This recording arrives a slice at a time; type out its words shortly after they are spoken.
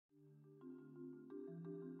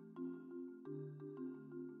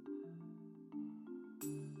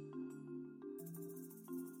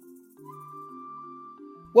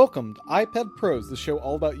Welcome to iPad Pros, the show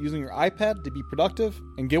all about using your iPad to be productive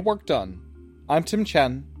and get work done. I'm Tim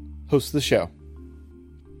Chen, host of the show.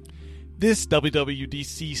 This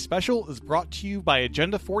WWDC special is brought to you by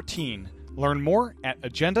Agenda 14. Learn more at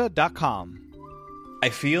agenda.com. I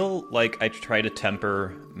feel like I try to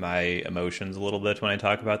temper my emotions a little bit when I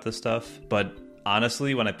talk about this stuff, but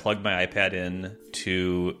honestly, when I plugged my iPad in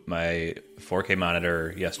to my 4K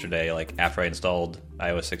monitor yesterday, like after I installed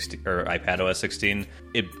iOS 16 or iPadOS 16,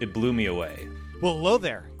 it blew me away. Well, hello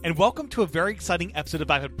there, and welcome to a very exciting episode of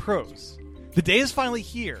iPad Pros. The day is finally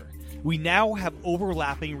here. We now have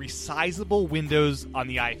overlapping resizable windows on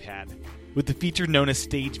the iPad with the feature known as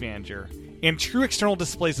Stage Manager and true external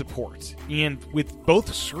display support. And with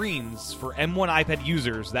both screens for M1 iPad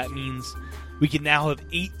users, that means we can now have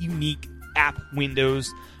 8 unique app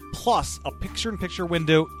windows, plus a picture-in-picture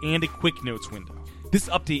window and a quick notes window. This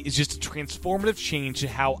update is just a transformative change to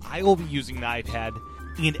how I will be using the iPad,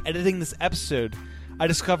 and editing this episode, I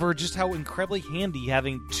discovered just how incredibly handy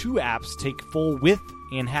having 2 apps take full width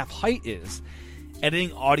and half height is.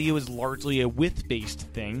 Editing audio is largely a width-based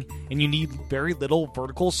thing, and you need very little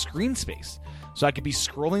vertical screen space. So I could be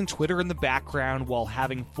scrolling Twitter in the background while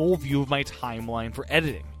having full view of my timeline for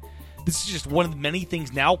editing. This is just one of the many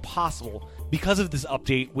things now possible because of this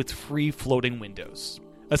update with free floating windows.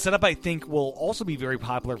 A setup I think will also be very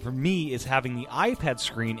popular for me is having the iPad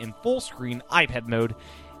screen in full screen iPad mode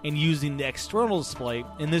and using the external display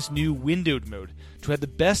in this new windowed mode to have the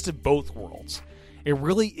best of both worlds. It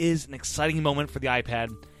really is an exciting moment for the iPad,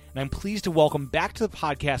 and I'm pleased to welcome back to the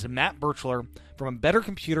podcast Matt Birchler from A Better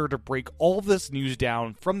Computer to break all of this news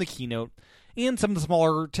down from the keynote and some of the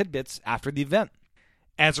smaller tidbits after the event.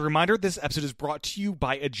 As a reminder, this episode is brought to you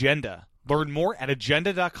by Agenda. Learn more at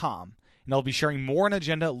agenda.com, and I'll be sharing more on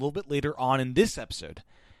Agenda a little bit later on in this episode.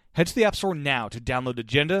 Head to the App Store now to download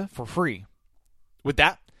Agenda for free. With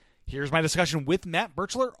that, here's my discussion with Matt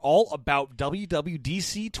Birchler all about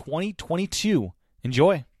WWDC 2022.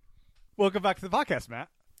 Enjoy. Welcome back to the podcast, Matt.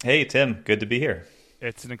 Hey, Tim. Good to be here.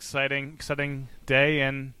 It's an exciting day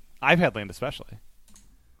in iPad land especially.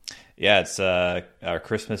 Yeah, it's our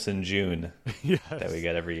Christmas in June Yes. that we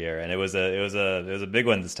get every year, and it was a big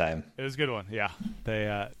one this time. It was a good one. Yeah,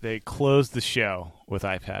 they closed the show with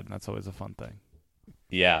iPad, and that's always a fun thing.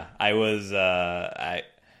 Yeah, I was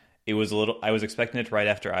expecting it right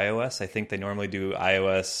after iOS. I think they normally do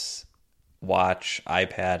iOS, Watch,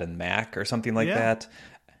 iPad, and Mac or something like that.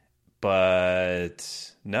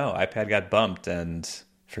 But no, iPad got bumped, and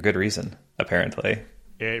for good reason, apparently.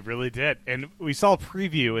 It really did, and we saw a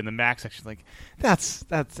preview in the Mac section. Like, that's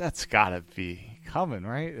gotta be coming,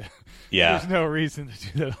 right? Yeah, there's no reason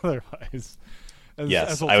to do that otherwise.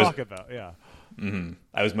 As we'll talk about. Yeah. Mm-hmm.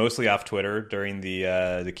 I was mostly off Twitter during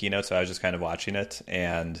the keynote, so I was just kind of watching it,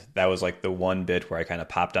 and that was like the one bit where I kind of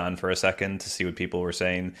popped on for a second to see what people were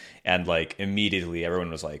saying, and like immediately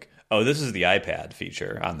everyone was like, "Oh, this is the iPad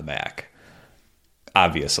feature on the Mac."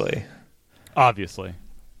 Obviously.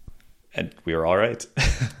 And we were all right.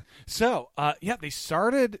 So, they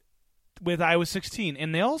started with iOS 16,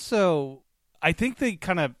 and they also, I think they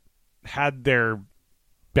kind of had their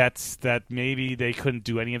bets that maybe they couldn't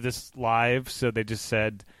do any of this live, so they just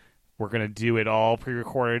said, we're going to do it all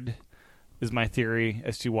pre-recorded, is my theory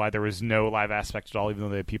as to why there was no live aspect at all, even though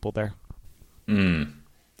they had people there.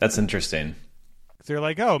 That's interesting. They're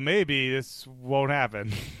like, oh, maybe this won't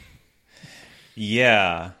happen.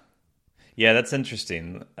 Yeah, that's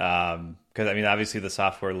interesting. Because, I mean, obviously the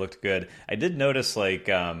software looked good. I did notice, like,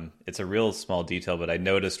 it's a real small detail, but I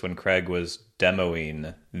noticed when Craig was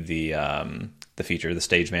demoing the feature, the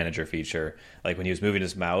Stage Manager feature, like, when he was moving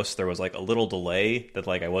his mouse, there was, like, a little delay that,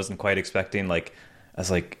 like, I wasn't quite expecting. Like, I was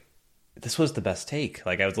like, this was the best take.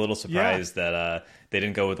 Like, I was a little surprised that they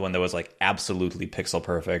didn't go with one that was, like, absolutely pixel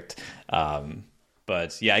perfect.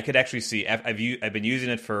 But yeah, I could actually see. I've been using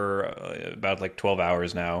it for about like 12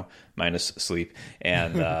 hours now, minus sleep,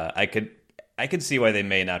 and I could see why they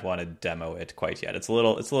may not want to demo it quite yet. It's a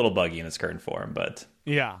little buggy in its current form, but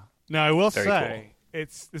yeah. Now I will say cool.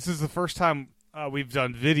 This is the first time we've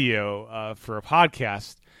done video for a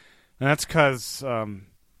podcast, and that's because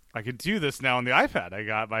I could do this now on the iPad. I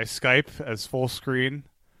got my Skype as full screen,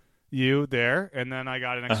 you there, and then I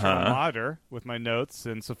got an external monitor with my notes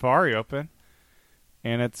and Safari open.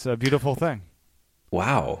 And it's a beautiful thing.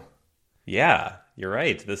 Wow. Yeah, you're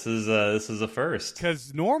right. This is a first.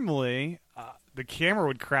 Because normally the camera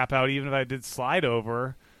would crap out even if I did slide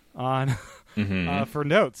over on for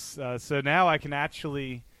notes. So now I can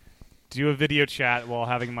actually do a video chat while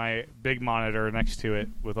having my big monitor next to it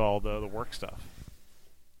with all the work stuff.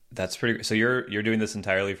 That's pretty. So you're doing this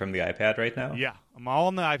entirely from the iPad right now? Yeah, I'm all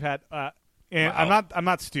on the iPad. And Wow. I'm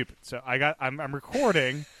not stupid. So I'm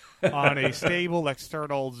recording on a stable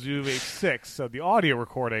external Zoom H6. So the audio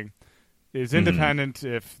recording is independent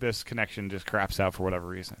if this connection just craps out for whatever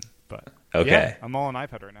reason. But Okay. yeah, I'm all on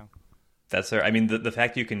iPad right now. That's I mean, the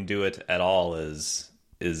fact you can do it at all is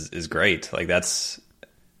great. Like that's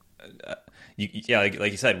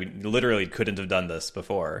like you said, we literally couldn't have done this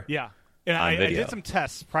before. Yeah, and on I video. did some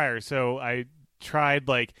tests prior. So I tried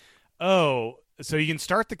so you can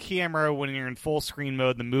start the camera when you're in full screen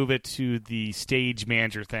mode, then move it to the stage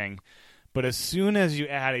manager thing. But as soon as you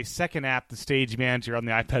add a second app, the stage manager on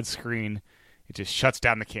the iPad screen, it just shuts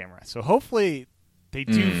down the camera. So hopefully they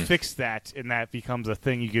do fix that, and that becomes a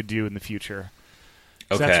thing you could do in the future.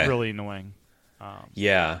 Okay. That's really annoying.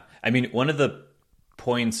 Yeah. I mean, one of the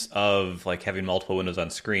points of like having multiple windows on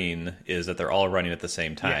screen is that they're all running at the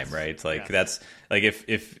same time, Yes. right? Like Yes. that's like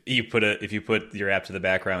if you put your app to the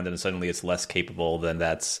background and suddenly it's less capable, then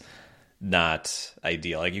that's not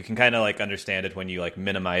ideal. Like you can kind of like understand it when you like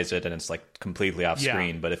minimize it and it's like completely off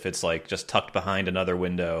screen, but if it's like just tucked behind another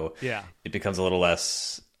window, it becomes a little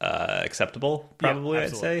less acceptable, probably,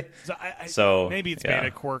 I'd say. So maybe it's beta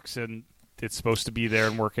quirks and it's supposed to be there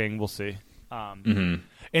and working. We'll see.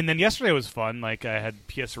 And then yesterday was fun. Like I had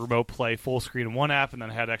PS Remote Play full screen in one app, and then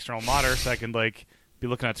I had external monitor, so I can like be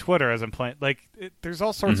looking at Twitter as I'm playing. Like there's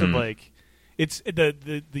all sorts of like it's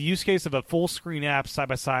the use case of a full screen app side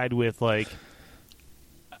by side with like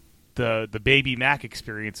the baby Mac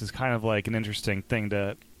experience is kind of like an interesting thing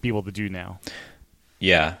to be able to do now.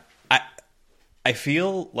 Yeah. I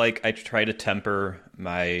feel like I try to temper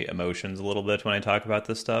my emotions a little bit when I talk about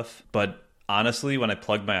this stuff, but honestly, when I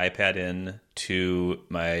plugged my iPad in to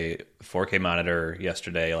my 4K monitor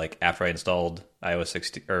yesterday, like after I installed iOS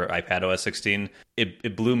 16 or iPad OS 16,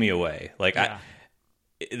 it blew me away. Like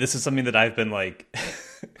this is something that I've been like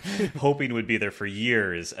hoping would be there for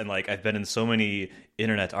years, and like I've been in so many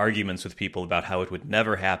internet arguments with people about how it would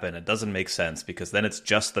never happen. It doesn't make sense because then it's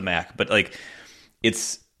just the Mac, but like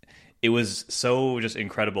it was so just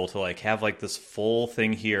incredible to like have like this full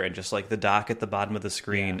thing here and just like the dock at the bottom of the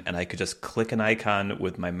screen, and I could just click an icon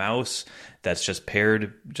with my mouse that's just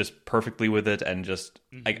paired just perfectly with it, and just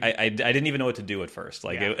I didn't even know what to do at first.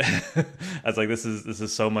 Like I was like, this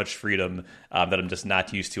is so much freedom that I'm just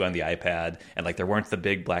not used to on the iPad, and like there weren't the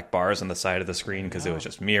big black bars on the side of the screen because it was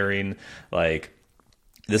just mirroring. Like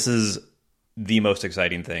this is the most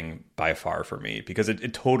exciting thing by far for me because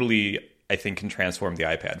it totally, I think, can transform the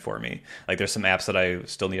iPad for me. Like there's some apps that I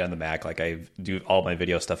still need on the Mac. Like I do all my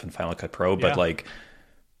video stuff in Final Cut Pro, but like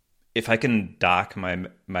if I can dock my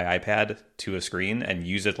iPad to a screen and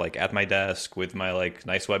use it like at my desk with my like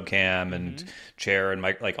nice webcam and chair and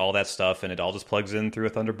like all that stuff, and it all just plugs in through a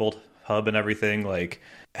Thunderbolt hub and everything, like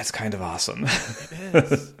that's kind of awesome.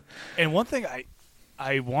 It is. And one thing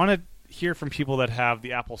I want to hear from people that have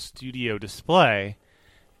the Apple Studio display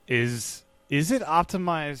is it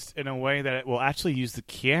optimized in a way that it will actually use the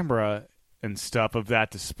camera and stuff of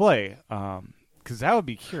that display? Because that would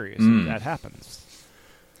be curious if that happens.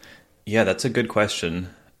 Yeah, that's a good question.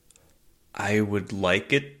 I would like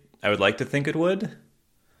to think it would.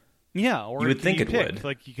 Yeah, or you would think it would,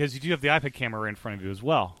 like because you do have the iPad camera in front of you as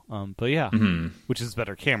well. But yeah, which is a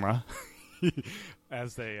better camera.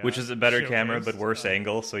 As they, which is a better showcased. Camera, but worse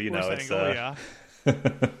angle. So worse it's angle,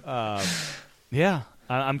 yeah.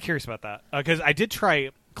 I'm curious about that because I did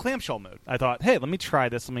try clamshell mode. I thought, hey, let me try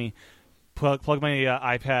this. Let me plug my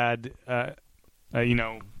iPad,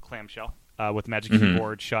 clamshell with the Magic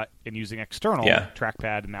Keyboard shut and using external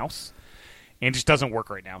trackpad and mouse, and it just doesn't work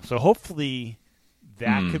right now. So hopefully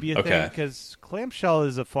that could be a thing because clamshell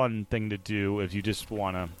is a fun thing to do if you just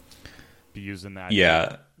want to be using that.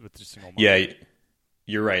 With just single monitor. Yeah.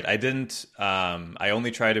 You're right. I didn't. I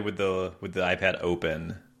only tried it with the iPad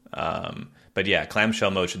open. But yeah,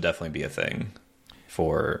 clamshell mode should definitely be a thing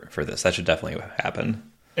for this. That should definitely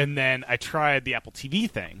happen. And then I tried the Apple TV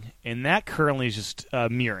thing, and that currently is just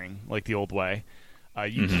mirroring like the old way.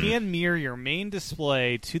 You can mirror your main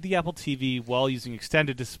display to the Apple TV while using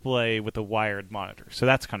extended display with a wired monitor. So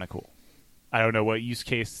that's kind of cool. I don't know what use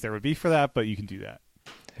case there would be for that, but you can do that.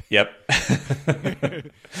 Yep.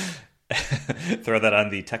 Throw that on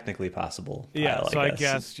the technically possible pile, so I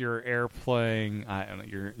guess you're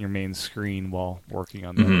AirPlaying your main screen while working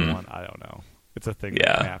on the other one. I don't know. It's a thing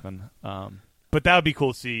that can happen. But that would be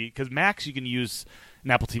cool to see because Macs you can use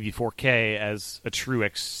an Apple TV 4K as a true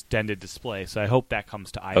extended display. So I hope that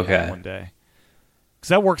comes to iPad one day because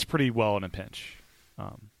that works pretty well in a pinch.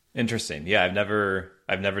 Interesting. Yeah, I've never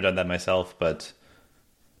done that myself, but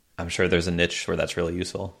I'm sure there's a niche where that's really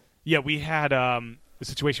useful. Yeah, we had a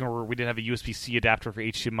situation where we didn't have a USB-C adapter for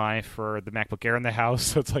HDMI for the MacBook Air in the house,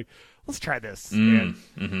 so it's like, let's try this. And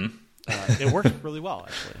it worked really well,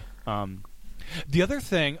 actually. The other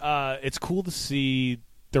thing, it's cool to see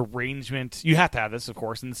the arrangement. You have to have this, of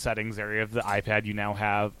course, in the settings area of the iPad. You now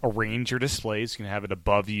have arrange your displays. You can have it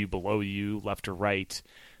above you, below you, left or right.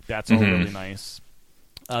 That's all really nice.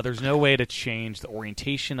 There's no way to change the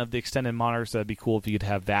orientation of the extended monitor, so that'd be cool if you could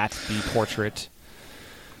have that be portrait.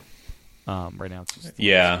 Right now it's just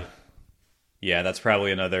yeah, that's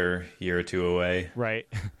probably another year or two away. Right.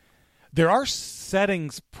 There are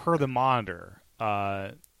settings per the monitor.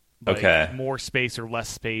 Okay. More space or less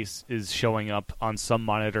space is showing up on some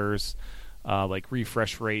monitors, like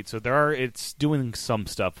refresh rate. So it's doing some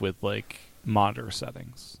stuff with like monitor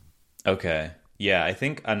settings. Okay. Yeah, I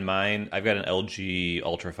think on mine, I've got an LG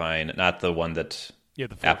Ultrafine, not the one that the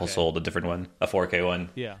 4K. Apple sold, a different one, a 4K one.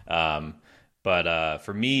 Yeah. But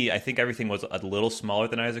for me, I think everything was a little smaller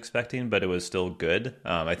than I was expecting, but it was still good.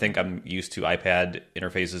 I think I'm used to iPad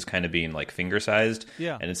interfaces kind of being like finger-sized,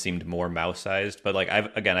 and it seemed more mouse-sized. But like I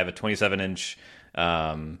have a 27-inch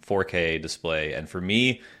 4K display, and for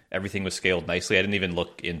me, everything was scaled nicely. I didn't even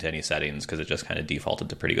look into any settings because it just kind of defaulted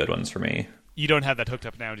to pretty good ones for me. You don't have that hooked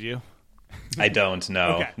up now, do you? I don't.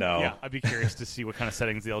 No. Okay. No. Yeah, I'd be curious to see what kind of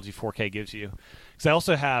settings the LG 4K gives you. Because I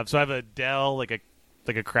also have a Dell, like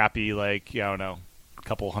a crappy, like, I don't know, a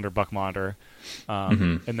couple $100 monitor.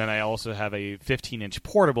 And then I also have a 15-inch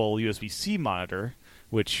portable USB-C monitor,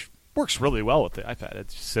 which works really well with the iPad.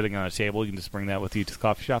 It's just sitting on a table. You can just bring that with you to the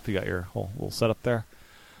coffee shop. You got your whole little setup there.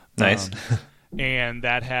 Nice. And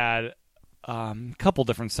that had a couple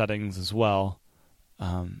different settings as well.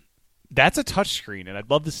 That's a touchscreen, and I'd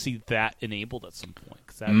love to see that enabled at some point.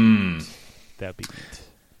 Cause that'd be neat.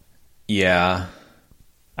 Yeah.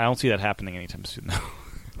 I don't see that happening anytime soon, though.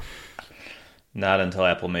 Not until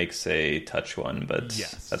Apple makes a touch one, but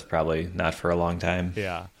that's probably not for a long time.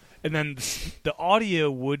 Yeah. And then the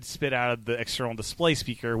audio would spit out of the external display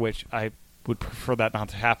speaker, which I would prefer that not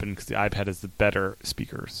to happen because the iPad has the better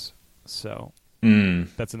speakers. So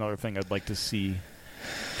that's another thing I'd like to see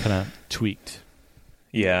kind of tweaked.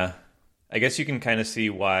 Yeah. I guess you can kind of see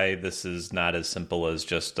why this is not as simple as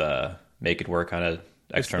just make it work on an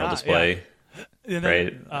external display. Yeah. And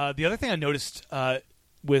then, the other thing I noticed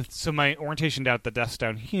so my orientation down at the desk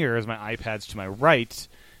down here is my iPad's to my right,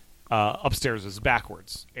 upstairs is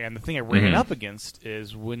backwards. And the thing I ran it up against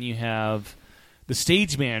is when you have the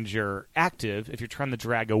Stage Manager active, if you're trying to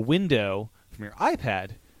drag a window from your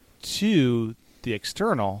iPad to the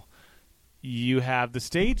external, you have the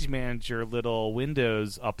Stage Manager little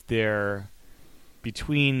windows up there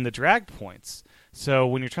between the drag points. So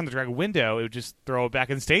when you're trying to drag a window, it would just throw it back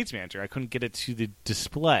in Stage Manager. I couldn't get it to the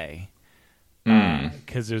display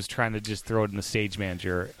because it was trying to just throw it in the Stage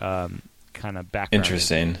Manager kind of background.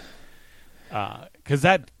 Interesting. Because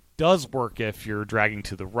that does work if you're dragging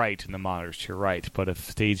to the right and the monitor's to your right. But if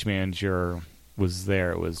Stage Manager was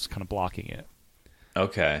there, it was kind of blocking it.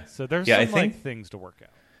 Okay. So there's some things to work out.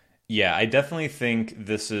 Yeah, I definitely think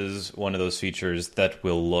this is one of those features that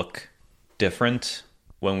will look different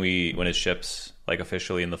when it ships like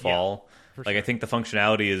officially in the fall. Like sure. I think the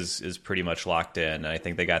functionality is pretty much locked in, and I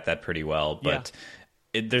think they got that pretty well. But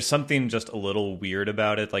there's something just a little weird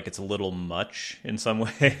about it. Like it's a little much in some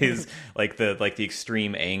ways. like the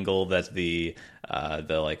extreme angle that the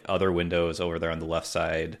like other windows over there on the left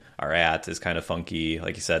side are at is kind of funky.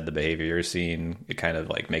 Like you said, the behavior you're seeing, it kind of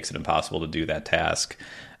like makes it impossible to do that task.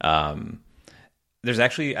 There's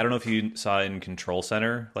actually, I don't know if you saw in Control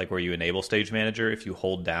Center, like where you enable Stage Manager, if you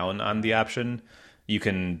hold down on the option, you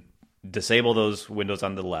can disable those windows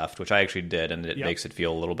on the left, which I actually did, and it makes it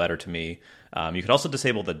feel a little better to me. You can also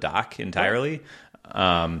disable the dock entirely.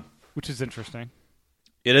 Which is interesting.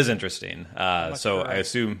 It is interesting. So I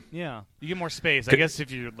assume... Yeah, you get more space. I guess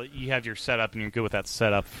if you have your setup and you're good with that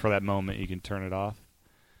setup for that moment, you can turn it off.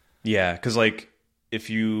 Yeah, because like if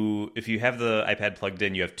you have the iPad plugged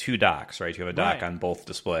in, you have two docks, right? You have a dock on both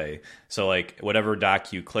display. So like whatever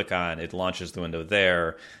dock you click on, it launches the window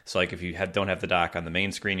there. So like if you don't have the dock on the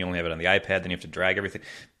main screen, you only have it on the iPad, then you have to drag everything.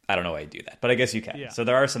 I don't know why you do that, but I guess you can. Yeah. So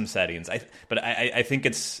there are some settings. But I think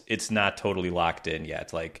it's not totally locked in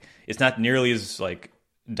yet. Like it's not nearly as like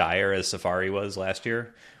dire as Safari was last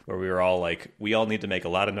year, where we were all like, we all need to make a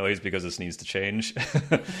lot of noise because this needs to change.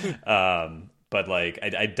 But like,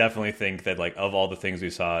 I definitely think that like of all the things we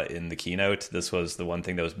saw in the keynote, this was the one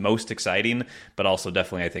thing that was most exciting, but also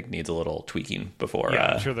definitely I think needs a little tweaking before.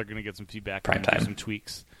 Yeah, I'm sure they're going to get some feedback prime time, some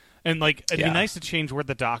tweaks, and like it'd be nice to change where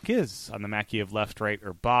the dock is on the Mac. You have left, right,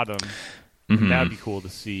 or bottom. That would be cool to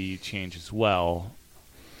see change as well.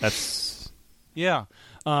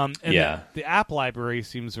 And the app library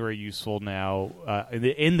seems very useful now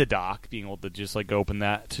in the dock, being able to just like open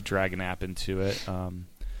that to drag an app into it. And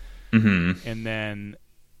then,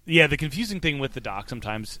 the confusing thing with the dock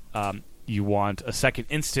sometimes you want a second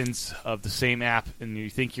instance of the same app, and you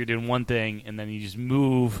think you're doing one thing, and then you just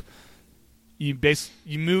move. You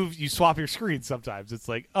swap your screen. Sometimes it's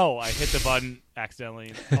like, oh, I hit the button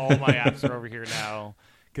accidentally. All my apps are over here now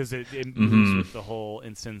because it moves with the whole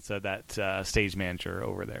instance of that stage manager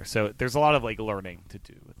over there. So there's a lot of like learning to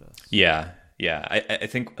do with this. Yeah. I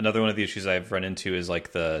think another one of the issues I've run into is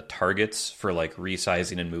like the targets for like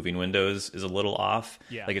resizing and moving windows is a little off.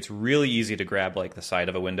 Yeah. Like it's really easy to grab like the side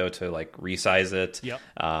of a window to like resize it. Yep.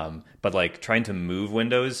 But like trying to move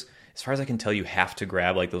windows, as far as I can tell, you have to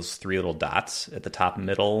grab like those three little dots at the top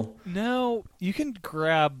middle. No, you can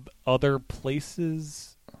grab other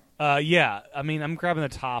places. I mean, I'm grabbing the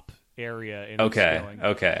top area. And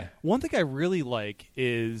Okay. One thing I really like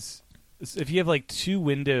is if you have like two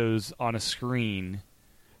windows on a screen,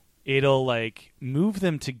 it'll like move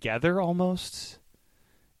them together almost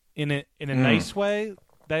in a nice way.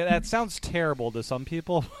 That sounds terrible to some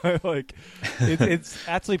people, but like it's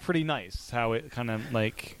actually pretty nice how it kind of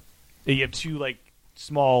like you have two like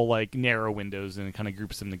small like narrow windows and it kind of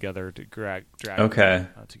groups them together to drag them,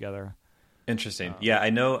 together. Interesting. I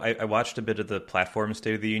know. I watched a bit of the platform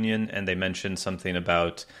State of the Union, and they mentioned something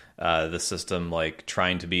about the system like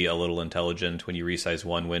trying to be a little intelligent when you resize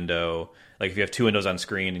one window. Like if you have two windows on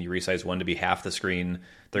screen and you resize one to be half the screen,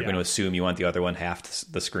 they're going to assume you want the other one half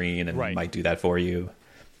the screen, and might do that for you.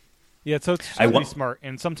 Yeah, so it's really smart,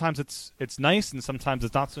 and sometimes it's nice, and sometimes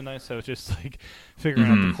it's not so nice. So it's just like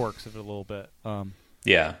figuring out the quirks of it a little bit.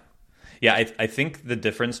 I think the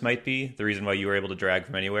difference might be the reason why you were able to drag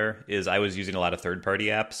from anywhere is I was using a lot of third-party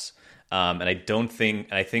apps, and I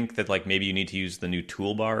think that like maybe you need to use the new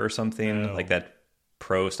toolbar or something like that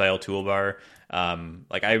pro-style toolbar.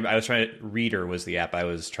 Like I was trying to, Reader was the app I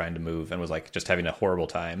was trying to move and was like just having a horrible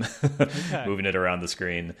time moving it around the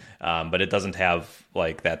screen. But it doesn't have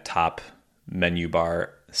like that top menu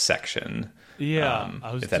bar section. Yeah,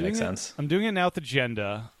 if that makes sense. I'm doing it now with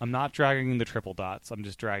Agenda. I'm not dragging the triple dots. I'm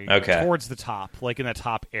just dragging it towards the top, like in the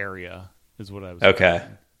top area is what I was doing.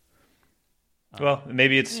 Well,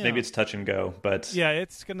 maybe it's touch and go, but yeah,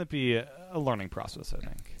 it's going to be a learning process, I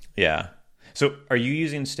think. Yeah. So, are you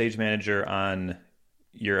using Stage Manager on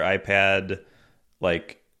your iPad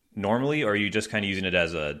like normally, or are you just kind of using it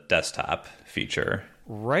as a desktop feature?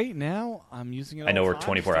 Right now, I'm using it. I know we're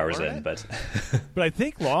 24 hours in, but but I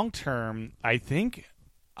think long term, I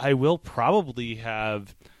will probably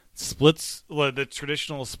have the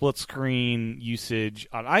traditional split screen usage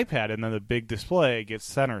on iPad, and then the big display gets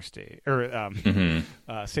center stage or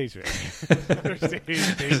stage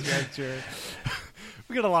manager.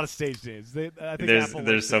 We got a lot of stage names. I think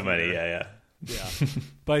there's so many. Yeah.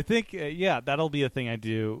 But I think that'll be a thing I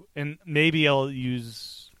do, and maybe I'll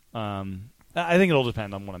use. I think it'll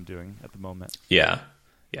depend on what I'm doing at the moment. Yeah.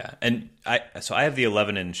 And I have the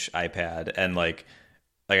 11-inch iPad, and like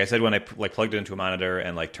I said, when I like plugged it into a monitor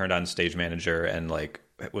and like turned on Stage Manager and like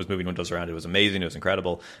was moving windows around, it was amazing. It was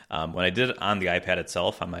incredible. When I did it on the iPad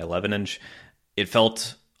itself, on my 11-inch, it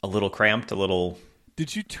felt a little cramped, a little.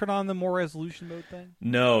 Did you turn on the more resolution mode thing?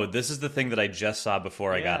 No, this is the thing that I just saw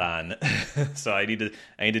before I got on. So I need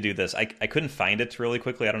to do this. I couldn't find it really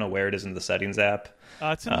quickly. I don't know where it is in the settings app.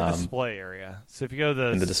 It's in the display area. So if you go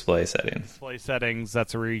to the display settings. Display settings,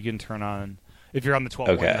 that's where you can turn on. If you're on the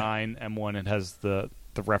 12.9 M1, it has the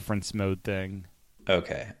reference mode thing.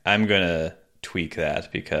 Okay. I'm going to tweak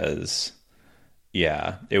that because,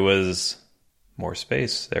 it was more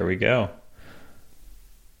space. There we go.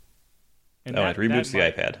 And it reboots the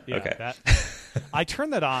iPad. Okay. I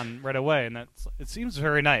turned that on right away, and it seems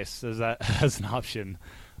very nice as an option,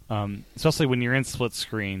 especially when you're in split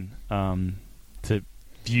screen to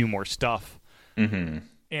view more stuff. Mm-hmm.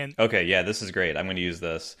 And this is great. I'm going to use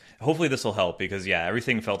this. Hopefully, this will help because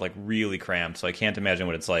everything felt like really cramped. So I can't imagine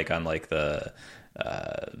what it's like on like the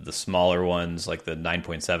smaller ones, like the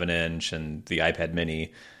 9.7 inch and the iPad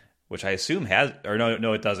Mini, which I assume has. Or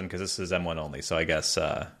no, it doesn't because this is M1 only. So I guess.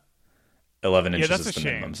 11 inches is the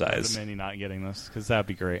minimum size. The Mini not getting this because that'd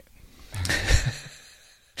be great.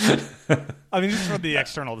 I mean, just for the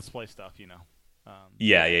external display stuff,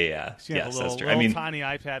 Yeah. So you have a little tiny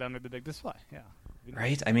iPad under the big display. Yeah.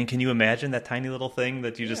 Right. I mean, can you imagine that tiny little thing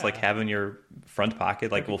that you just like have in your front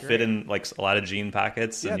pocket? Like, will fit in like a lot of jean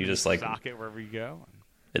pockets, and you just like socket wherever you go.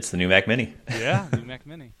 It's the new Mac Mini. Yeah, new Mac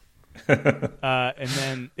Mini. And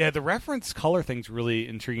then the reference color thing's really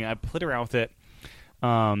intriguing. I played around with it.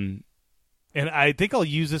 And I think I'll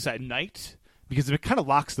use this at night because it kind of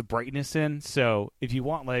locks the brightness in. So if you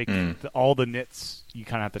want like all the nits, you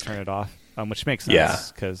kind of have to turn it off, which makes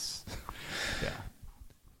sense because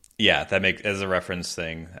Yeah, that makes as a reference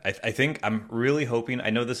thing. I think I'm really hoping.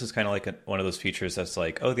 I know this is kind of like one of those features that's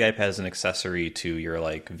like, oh, the iPad is an accessory to your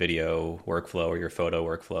like video workflow or your photo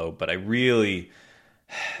workflow. But I really,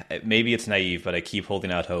 maybe it's naive, but I keep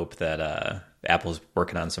holding out hope that Apple's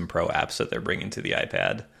working on some pro apps that they're bringing to the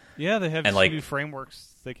iPad. Yeah, they have new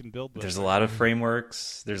frameworks they can build with. There's a lot of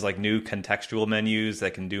frameworks. There's like new contextual menus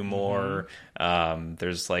that can do more.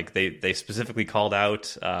 There's like they specifically called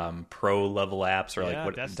out pro level apps or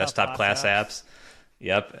like desktop class apps.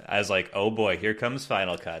 Yep. I was like, oh boy, here comes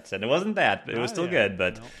Final Cut. And it wasn't that, but it was still good.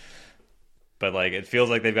 But like it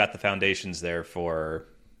feels like they've got the foundations there for,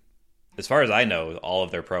 as far as I know, all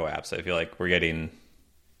of their pro apps. I feel like we're getting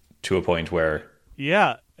to a point where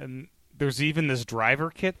and there's even this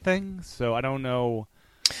driver kit thing, so I don't know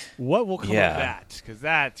what will come of that, because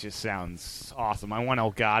that just sounds awesome. I want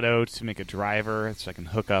Elgato to make a driver so I can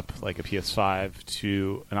hook up like a PS5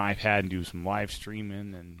 to an iPad and do some live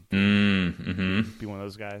streaming and be one of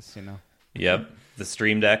those guys, you know? Yep. The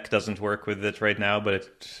Stream Deck doesn't work with it right now, but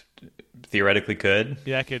it theoretically could.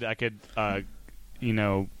 Yeah, I could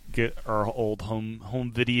get our old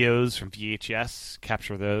home videos from VHS,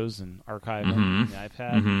 capture those, and archive them on the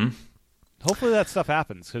iPad. Hopefully that stuff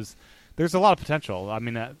happens, because there's a lot of potential. I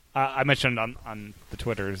mean, I mentioned on the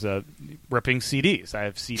Twitters ripping CDs. I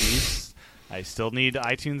have CDs. I still need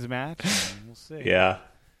iTunes Match. And we'll see. Yeah.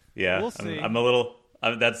 We'll see. I'm a little.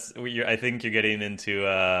 I think you're getting into.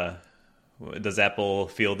 Does Apple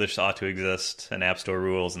feel this ought to exist and App Store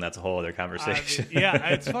rules, and that's a whole other conversation.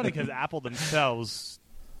 It's funny because Apple themselves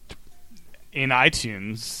in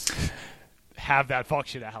iTunes have that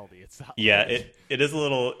functionality. It's not it is a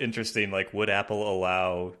little interesting. Like, would Apple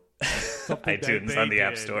allow iTunes on the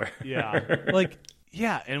App Store?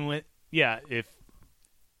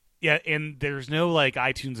 And there's no like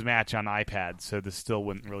iTunes Match on iPad, so this still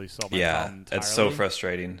wouldn't really solve my problem entirely. It's so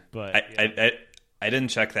frustrating. But I didn't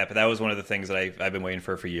check that, but that was one of the things that I've been waiting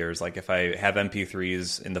for years. Like, if I have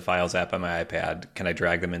MP3s in the Files app on my iPad, can I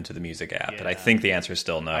drag them into the Music app? And I think the answer is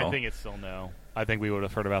still no. I think it's still no. I think we would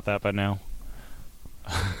have heard about that by now.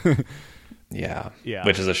 Yeah,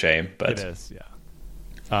 which is a shame, but it is.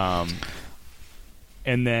 And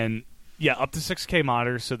then up to 6K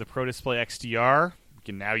monitors. So the Pro Display XDR, we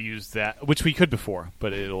can now use that, which we could before,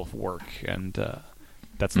 but it'll work, and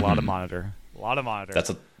that's a lot of monitor. That's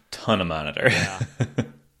a ton of monitor. Yeah.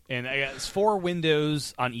 And I guess 4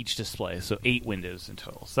 windows on each display, so 8 windows in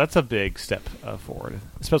total. So that's a big step forward,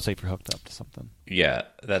 especially if you're hooked up to something. Yeah,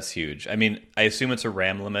 that's huge. I mean, I assume it's a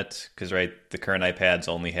RAM limit because, the current iPads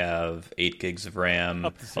only have 8 gigs of RAM.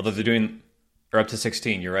 Although they're doing, or up to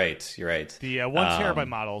 16. You're right. The 1 terabyte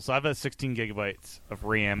model. So I have a 16 gigabytes of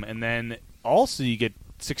RAM, and then also you get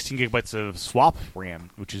 16 gigabytes of swap RAM,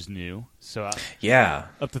 which is new. So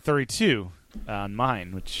up to 32 on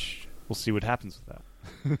mine, which we'll see what happens with that.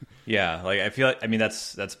 Yeah, like I feel like, I mean,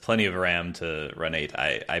 that's plenty of RAM to run 8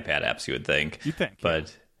 iPad apps, you would think.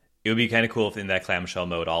 But it would be kind of cool if in that clamshell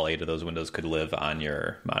mode, all 8 of those windows could live on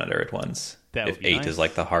your monitor at once. If 8 nice. Is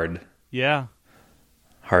like the hard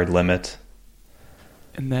limit.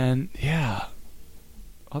 And then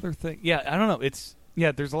other thing, I don't know. It's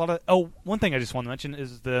there's a lot of. One thing I just want to mention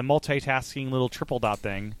is the multitasking little triple dot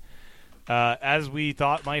thing. As we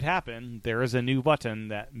thought might happen, there is a new button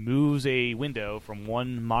that moves a window from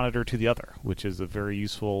one monitor to the other, which is a very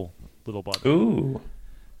useful little button. Ooh.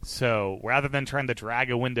 So rather than trying to drag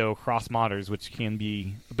a window across monitors, which can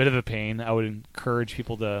be a bit of a pain, I would encourage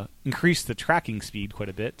people to increase the tracking speed quite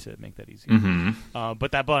a bit to make that easier.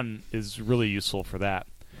 But that button is really useful for that.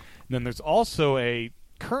 And then there's also a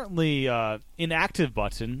currently inactive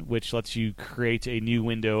button, which lets you create a new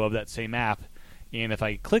window of that same app. And if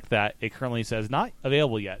I click that, it currently says not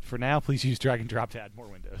available yet. For now, please use drag and drop to add more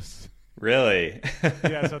windows. Really?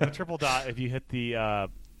 So the triple dot, if you hit the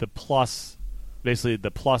plus, basically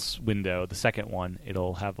the plus window, the second one,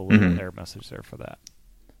 it'll have a little error message there for that.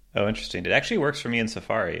 Oh, interesting. It actually works for me in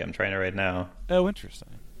Safari. I'm trying it right now. Oh, interesting.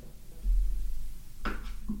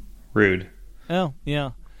 Rude. Oh, yeah.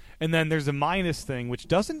 And then there's a minus thing, which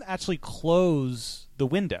doesn't actually close the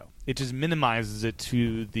window. It just minimizes it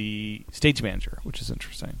to the Stage Manager, which is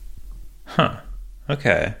interesting. Huh.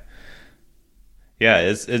 Okay.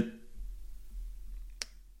 Yeah,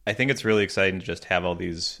 I think it's really exciting to just have all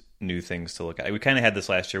these new things to look at. We kind of had this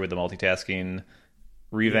last year with the multitasking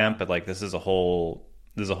revamp, but like this is a whole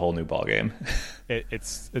new ballgame.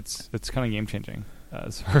 It's kind of game changing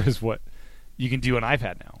as far as what you can do on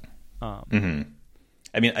iPad now.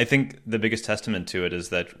 I mean, I think the biggest testament to it is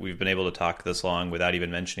that we've been able to talk this long without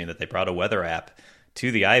even mentioning that they brought a weather app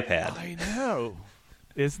to the iPad. I know.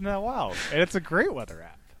 Isn't that wild? And it's a great weather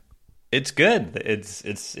app. It's good.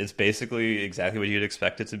 It's basically exactly what you'd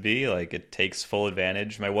expect it to be. Like, it takes full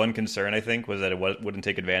advantage. My one concern, I think, was that it wouldn't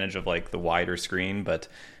take advantage of like the wider screen, but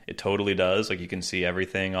it totally does. Like, you can see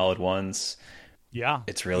everything all at once. Yeah,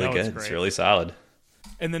 it's really good. It's really solid.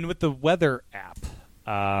 And then with the weather app,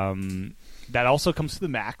 that also comes to the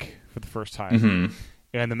Mac for the first time,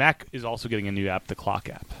 and the Mac is also getting a new app, the Clock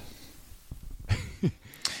app.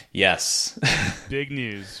 Yes, big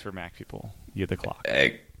news for Mac people. You get the Clock.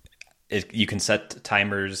 You can set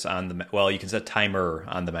timers on the you can set timer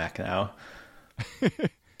on the Mac now,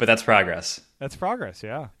 but that's progress. That's progress,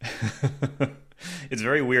 yeah. It's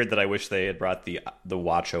very weird that I wish they had brought the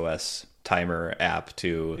WatchOS timer app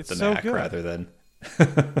to the Mac rather than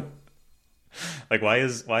like why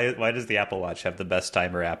does the Apple Watch have the best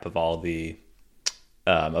timer app of all the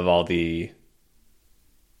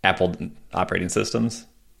Apple operating systems?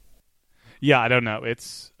 Yeah, I don't know.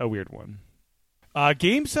 It's a weird one.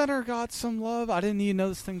 Game Center got some love. I didn't even know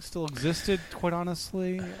this thing still existed, quite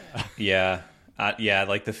honestly. Yeah.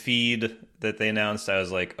 Like the feed that they announced, I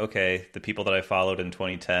was like, okay, the people that I followed in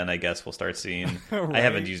 2010, I guess we'll start seeing. Right.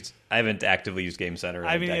 I haven't actively used Game Center in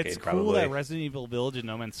a decade, it's probably. cool that Resident Evil Village and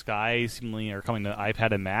No Man's Sky seemingly are coming to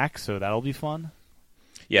iPad and Mac, so that'll be fun.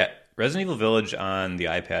 Yeah, Resident Evil Village on the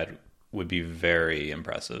iPad would be very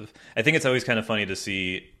impressive. I think it's always kind of funny to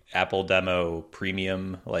see Apple demo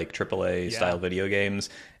premium, like AAA style video games,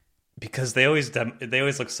 because they always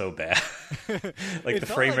look so bad. Like the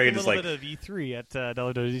frame rate is like a little bit of E3 at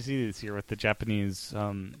WWDC this year with the Japanese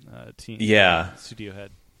team. Yeah, studio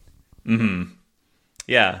head. Mm-hmm.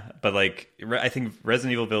 Yeah, but like I think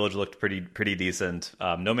Resident Evil Village looked pretty decent.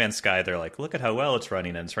 No Man's Sky, they're like, look at how well it's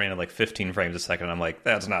running, and it's running at like 15 frames a second. I'm like,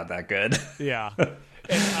 that's not that good. Yeah.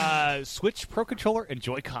 And Switch Pro Controller and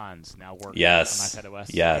Joy-Cons now work on iPadOS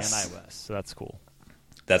and iOS, so that's cool.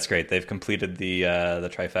 That's great. They've completed the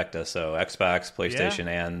trifecta, so Xbox, PlayStation,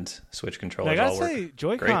 and Switch controllers all work. I gotta say,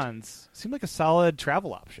 Joy-Cons seem like a solid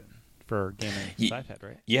travel option for gaming with iPad,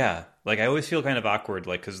 right? Yeah, like I always feel kind of awkward,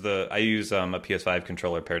 like because I use a PS5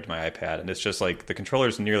 controller paired to my iPad, and it's just like the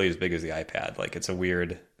controller's nearly as big as the iPad. Like it's a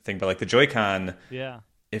weird thing, but like the Joy-Con,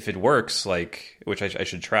 if it works, like which I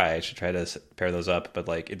should try. I should try to pair those up, but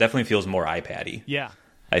like it definitely feels more iPad-y. Yeah,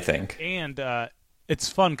 I think. And it's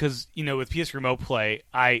fun because with PS Remote Play,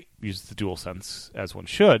 I use the DualSense as one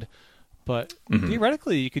should, but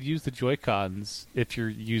theoretically you could use the Joy-Cons if you're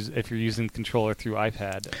using the controller through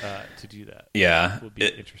iPad to do that. Yeah, it would be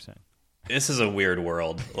interesting. This is a weird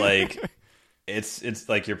world. Like it's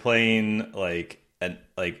like you're playing like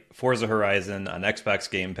Forza Horizon on Xbox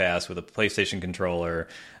Game Pass with a PlayStation controller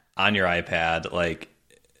on your iPad. Like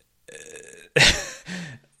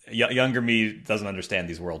younger me doesn't understand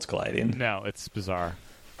these worlds colliding. No, it's bizarre.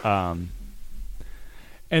 And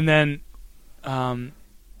then,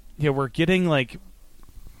 we're getting like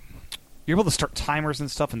you're able to start timers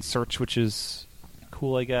and stuff in search, which is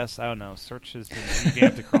cool, I guess. I don't know. Search has been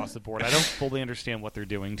revamped across the board. I don't fully understand what they're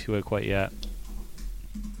doing to it quite yet.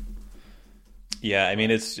 Yeah, I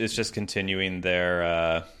mean it's just continuing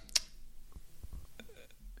their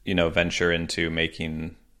venture into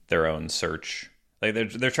making their own search. Like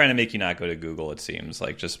they're trying to make you not go to Google. It seems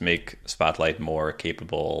like just make Spotlight more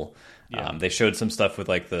capable. Yeah. They showed some stuff with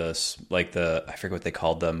like the I forget what they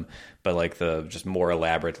called them, but like the just more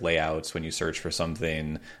elaborate layouts when you search for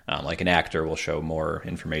something. Like an actor will show more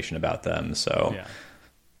information about them. So. Yeah.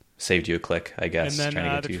 Saved you a click, I guess. And then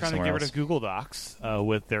they're trying to get rid of Google Docs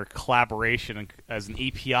with their collaboration as an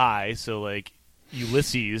API. So, like,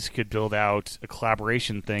 Ulysses could build out a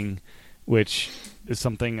collaboration thing, which is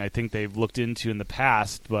something I think they've looked into in the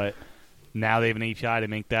past, but now they have an API to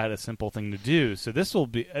make that a simple thing to do. So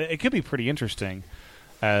it could be pretty interesting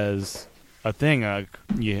as a thing.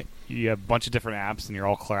 You have a bunch of different apps, and you're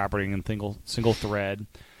all collaborating in single thread.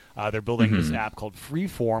 They're building this app called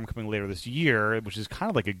Freeform coming later this year, which is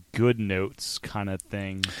kind of like a Good Notes kind of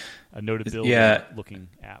thing, a notability-looking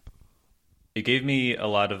app. It gave me a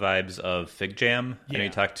lot of vibes of FigJam. Yeah. I know you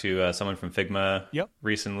talked to someone from Figma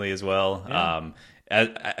recently as well. Yeah.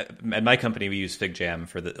 At my company, we use FigJam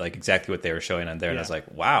for exactly what they were showing on there, and I was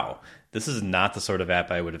like, wow, this is not the sort of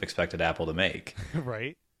app I would have expected Apple to make.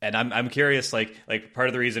 Right. And I'm curious, like part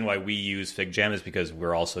of the reason why we use FigJam is because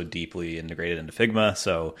we're also deeply integrated into Figma,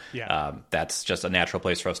 so that's just a natural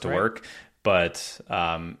place for us to work. But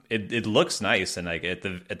it looks nice, and like at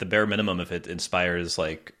the bare minimum, if it inspires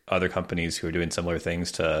like other companies who are doing similar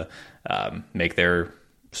things to make their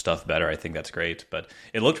stuff better, I think that's great. But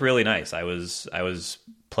it looked really nice. I was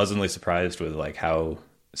pleasantly surprised with like how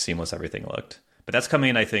seamless everything looked. But that's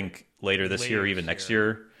coming, I think, later this year, or even next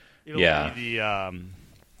year. It'll be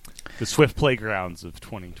the Swift Playgrounds of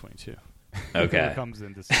 2022. Okay. It comes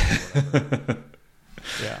in December.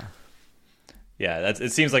 Yeah. Yeah,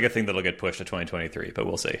 it seems like a thing that'll get pushed to 2023, but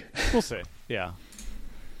we'll see. We'll see. Yeah.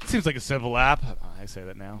 It seems like a simple app. I say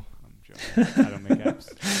that now. I'm joking. I don't make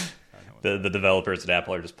apps. The developers at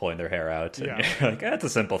Apple are just pulling their hair out. And Yeah. you're like, it's a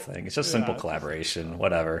simple thing. It's just simple collaboration,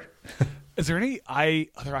 whatever. Is there any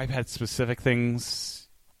other iPad-specific things?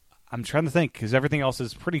 I'm trying to think, because everything else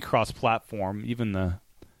is pretty cross-platform, even the...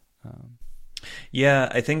 Yeah,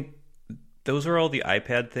 I think those are all the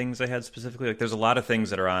iPad things I had specifically. Like, there's a lot of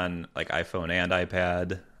things that are on like iPhone and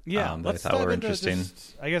iPad that I thought were interesting.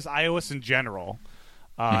 I guess iOS in general.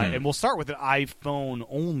 And we'll start with an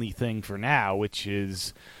iPhone-only thing for now, which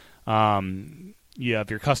is... you have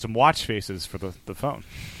your custom watch faces for the phone.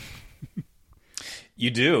 You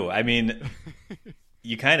do. I mean,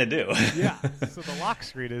 you kind of do. Yeah. So the lock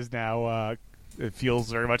screen is now, it feels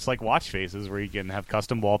very much like watch faces where you can have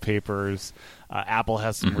custom wallpapers. Apple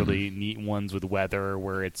has some really neat ones with weather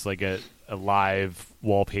where it's like a live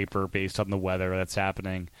wallpaper based on the weather that's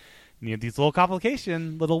happening. And you have these little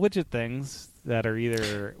little widget things that are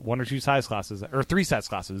either one or two size classes, or three size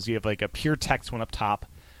classes. You have like a pure text one up top,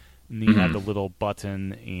 and then you have the little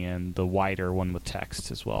button and the wider one with text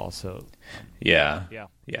as well. So, yeah.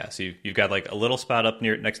 So you've got like a little spot up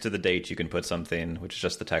next to the date. You can put something, which is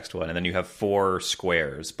just the text one, and then you have 4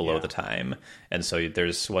 squares below the time. And so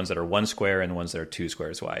there's ones that are 1 square and ones that are 2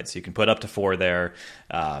 squares wide. So you can put up to 4 there.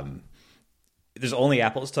 There's only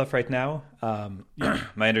Apple stuff right now.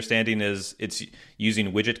 My understanding is it's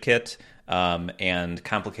using WidgetKit. And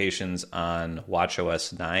complications on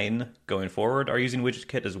watchOS 9 going forward are using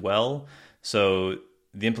WidgetKit as well. So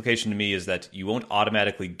the implication to me is that you won't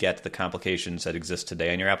automatically get the complications that exist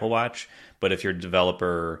today on your Apple Watch, but if your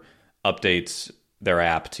developer updates their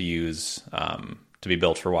app to use to be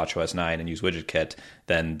built for watchOS 9 and use WidgetKit,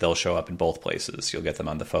 then they'll show up in both places. You'll get them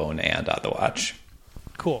on the phone and on the watch.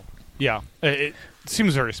 Cool. Yeah. It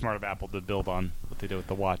seems very smart of Apple to build on what they do with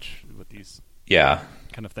the watch with these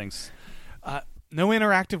kind of things. No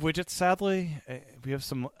interactive widgets, sadly. We have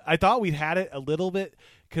some. I thought we'd had it a little bit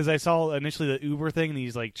because I saw initially the Uber thing, and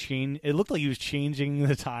he's like It looked like he was changing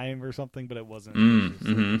the time or something, but it wasn't. It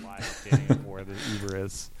was like live updating where the Uber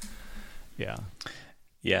is. Yeah.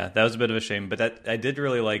 Yeah, that was a bit of a shame, but I did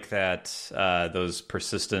really like that those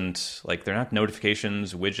persistent, like they're not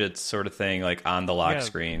notifications, widgets sort of thing, like on the lock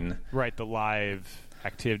screen. Right, the live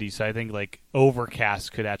activity. So I think like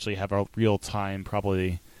Overcast could actually have a real time,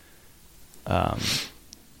 probably.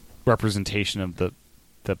 Representation of the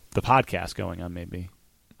podcast going on, maybe.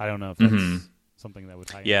 I don't know if that's something that would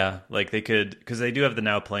tie in. Yeah, like they could, because they do have the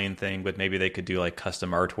Now Playing thing, but maybe they could do like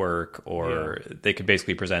custom artwork, or they could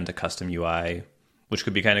basically present a custom UI, which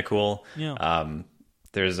could be kind of cool. Yeah.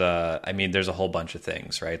 There's a whole bunch of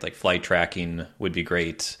things, right? Like flight tracking would be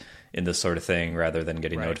great in this sort of thing, rather than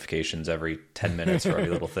getting notifications every 10 minutes for every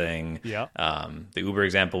little thing. Yeah. The Uber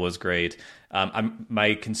example was great.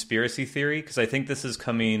 My conspiracy theory, because I think this is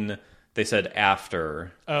coming, they said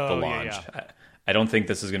after the launch. Yeah. I don't think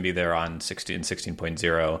this is going to be there on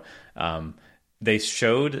 16.0. They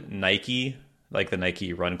showed Nike, like the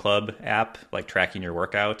Nike Run Club app, like tracking your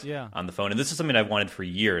workout on the phone. And this is something I've wanted for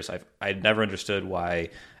years. I'd never understood why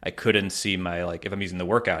I couldn't see my, like, if I'm using the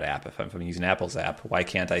workout app, if I'm using Apple's app, why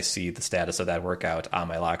can't I see the status of that workout on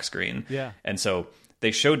my lock screen? Yeah. And so they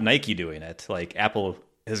showed Nike doing it. Like, Apple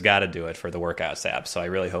has got to do it for the workouts app. So I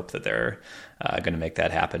really hope that they're going to make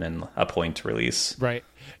that happen in a point release. Right.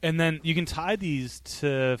 And then you can tie these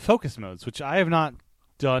to focus modes, which I have not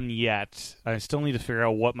done yet. I still need to figure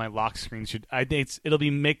out what my lock screen should. It'll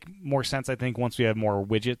make more sense, I think, once we have more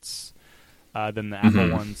widgets than the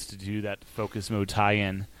Apple ones to do that focus mode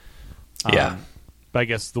tie-in. But I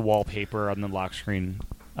guess the wallpaper on the lock screen,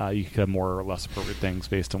 you could have more or less appropriate things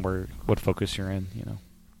based on what focus you're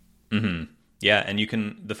in. Yeah, and you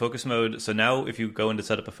can, the focus mode, so now if you go in to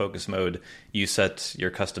set up a focus mode, you set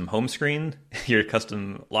your custom home screen, your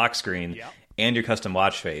custom lock screen, and your custom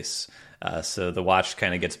watch face. So the watch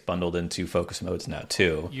kind of gets bundled into focus modes now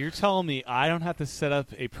too. You're telling me I don't have to set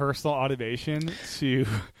up a personal automation to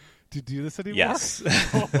do this anymore? Yes.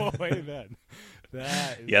 Oh, wait a minute.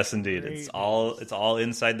 Yes, indeed. It's all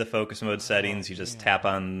inside the focus mode settings. You just tap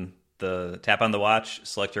on the watch,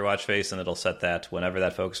 select your watch face, and it'll set that whenever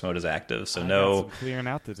that focus mode is active. So got some clearing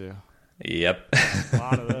out to do. Yep. A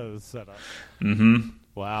lot of those set up.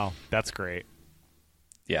 Wow, that's great.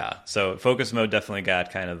 Yeah. So focus mode definitely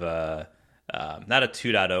got kind of not a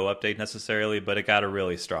 2.0 update necessarily, but it got a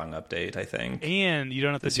really strong update, I think. And you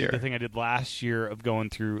don't have to do year. the thing I did last year of going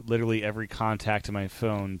through literally every contact in my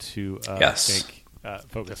phone to make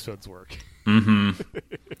focus modes work. Mm-hmm.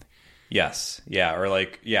 Yes. Yeah. Or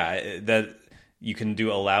that you can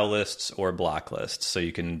do allow lists or block lists. So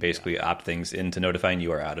you can basically opt things into notifying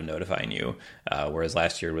you or out of notifying you. Whereas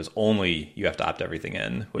last year was only you have to opt everything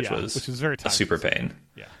in, which was very a super pain.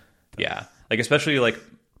 Yeah. Yeah. Like, especially like,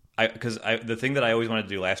 because the thing that I always wanted to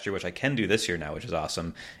do last year, which I can do this year now, which is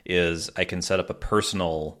awesome, is I can set up a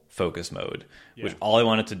personal focus mode, which all I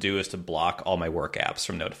wanted to do is to block all my work apps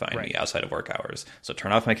from notifying me outside of work hours. So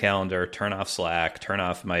turn off my calendar, turn off Slack, turn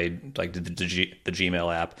off my the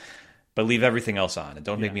Gmail app, but leave everything else on. And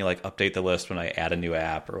don't make me like update the list when I add a new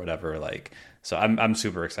app or whatever. Like, so I'm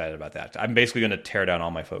super excited about that. I'm basically going to tear down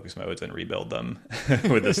all my focus modes and rebuild them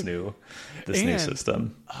with this new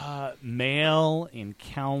system. Mail and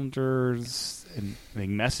calendars and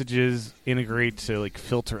messages integrate to like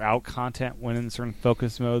filter out content when in certain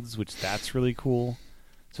focus modes, which that's really cool.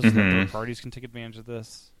 So that third parties can take advantage of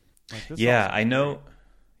this. Like, this I know. Great.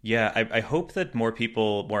 Yeah, I hope that more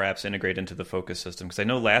apps integrate into the focus system, because I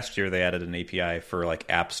know last year they added an API for like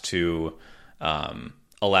apps to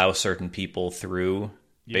allow certain people through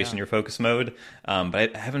based on your focus mode.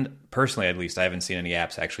 But I haven't, personally at least, I haven't seen any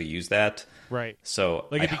apps actually use that. Right. So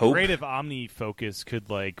like, it'd be great if OmniFocus could,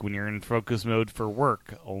 like, when you're in focus mode for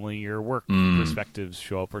work, only your work perspectives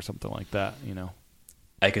show up or something like that, you know?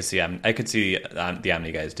 I could see the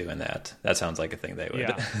Omni guys doing that. That sounds like a thing they would.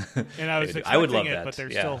 Yeah. And I was expecting I would love it, that. But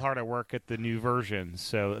they're still hard at work at the new version,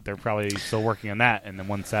 so they're probably still working on that. And then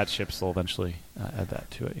once that ships, they'll eventually add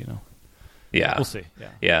that to it. You know. Yeah. We'll see. Yeah.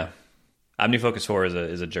 Yeah. OmniFocus 4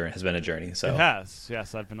 is a journey. Has been a journey. So it has.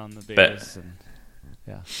 Yes, I've been on the betas, and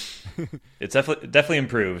it's definitely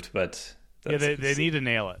improved, but they need to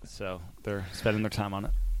nail it. So they're spending their time on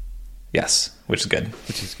it. Yes, which is good.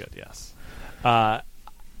 Yes.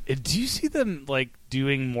 Do you see them like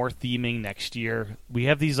doing more theming next year? We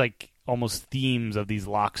have these like almost themes of these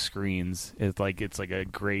lock screens. It's like a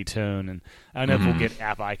gray tone, and I don't know if we'll get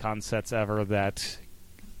app icon sets ever that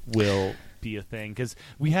will be a thing, because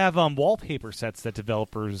we have wallpaper sets that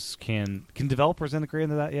developers can developers integrate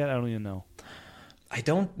into that yet? I don't even know. I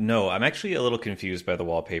don't know. I'm actually a little confused by the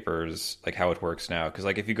wallpapers, like how it works now. Because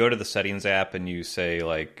like if you go to the settings app and you say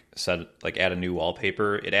add a new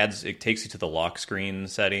wallpaper, it takes you to the lock screen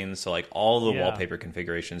settings. So like all the wallpaper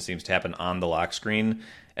configuration seems to happen on the lock screen.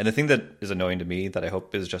 And the thing that is annoying to me, that I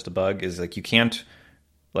hope is just a bug, is like you can't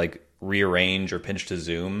like rearrange or pinch to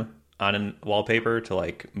zoom on a wallpaper to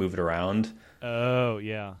like move it around. Oh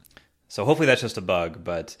yeah. So hopefully that's just a bug,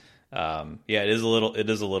 but. It is a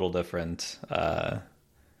little different than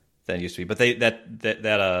it used to be. But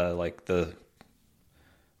like the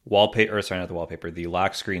wallpaper, or sorry, not the wallpaper, the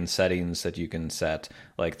lock screen settings that you can set,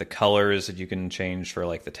 like the colors that you can change for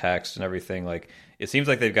like the text and everything. Like it seems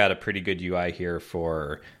like they've got a pretty good UI here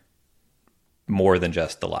for more than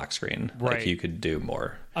just the lock screen. Right. Like you could do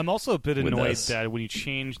more. I'm also a bit annoyed that when you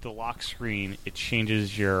change the lock screen, it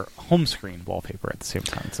changes your home screen wallpaper at the same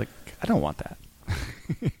time. It's like, I don't want that.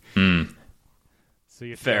 So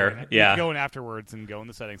you have to go in afterwards and go in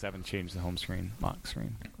the settings app and change the home screen, lock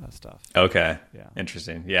screen stuff. Okay. Yeah.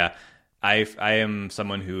 Interesting. Yeah. I am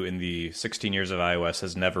someone who in the 16 years of iOS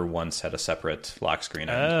has never once had a separate lock screen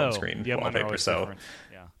and home screen wallpaper. So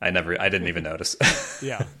I didn't even notice.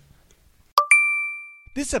 Yeah.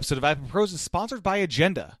 This episode of iPad Pros is sponsored by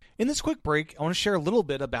Agenda. In this quick break, I want to share a little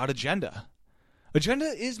bit about Agenda. Agenda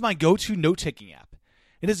is my go-to note-taking app.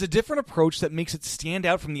 It is a different approach that makes it stand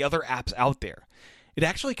out from the other apps out there. It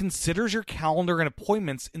actually considers your calendar and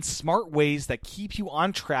appointments in smart ways that keep you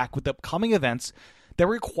on track with upcoming events that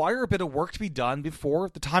require a bit of work to be done before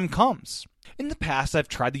the time comes. In the past, I've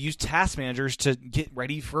tried to use task managers to get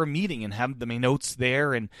ready for a meeting and have my notes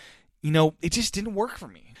there, and, it just didn't work for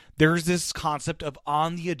me. There's this concept of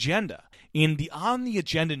on the agenda. And the on the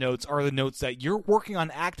agenda notes are the notes that you're working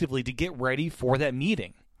on actively to get ready for that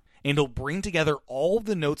meeting. And it'll bring together all of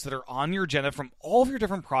the notes that are on your agenda from all of your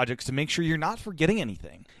different projects to make sure you're not forgetting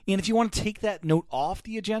anything. And if you want to take that note off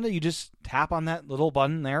the agenda, you just tap on that little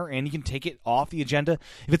button there and you can take it off the agenda.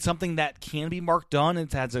 If it's something that can be marked done and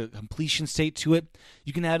it has a completion state to it,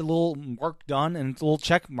 you can add a little mark done and a little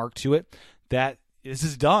check mark to it that this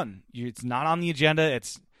is done. It's not on the agenda.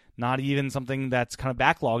 It's not even something that's kind of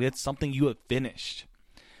backlogged. It's something you have finished.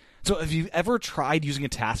 So if you've ever tried using a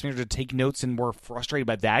task manager to take notes and were frustrated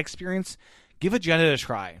by that experience, give Agenda a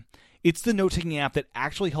try. It's the note-taking app that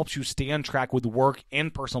actually helps you stay on track with work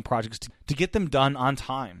and personal projects to get them done on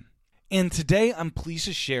time. And today I'm pleased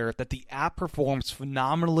to share that the app performs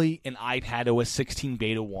phenomenally in iPadOS 16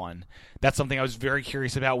 Beta 1. That's something I was very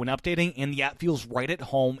curious about when updating, and the app feels right at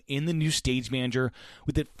home in the new Stage Manager,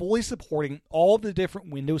 with it fully supporting all the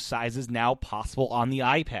different window sizes now possible on the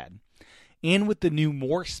iPad. And with the new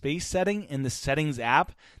More Space setting in the Settings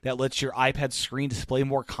app that lets your iPad screen display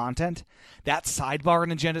more content, that sidebar in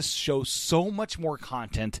Agenda shows so much more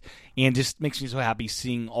content and just makes me so happy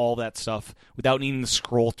seeing all that stuff without needing to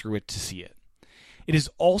scroll through it to see it. It is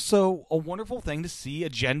also a wonderful thing to see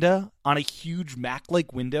Agenda on a huge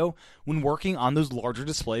Mac-like window when working on those larger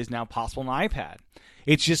displays now possible on iPad.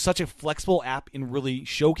 It's just such a flexible app and really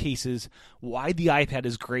showcases why the iPad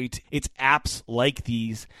is great. It's apps like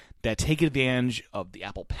these that take advantage of the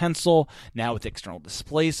Apple Pencil, now with external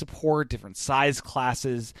display support, different size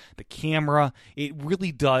classes, the camera. It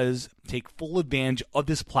really does take full advantage of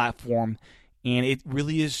this platform, and it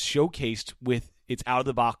really is showcased with its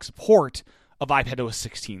out-of-the-box support of iPadOS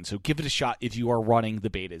 16. So give it a shot if you are running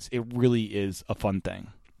the betas. It really is a fun thing.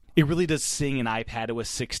 It really does sing in iPadOS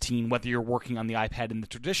 16, whether you're working on the iPad in the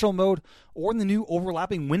traditional mode or in the new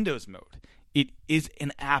overlapping Windows mode. It is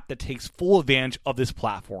an app that takes full advantage of this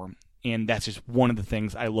platform, and that's just one of the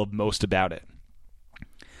things I love most about it.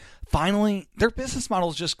 Finally, their business model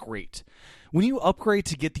is just great. When you upgrade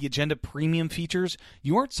to get the Agenda Premium features,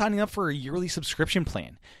 you aren't signing up for a yearly subscription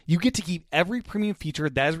plan. You get to keep every premium feature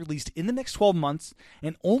that is released in the next 12 months,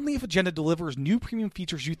 and only if Agenda delivers new premium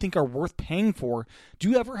features you think are worth paying for do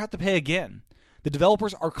you ever have to pay again. The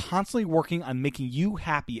developers are constantly working on making you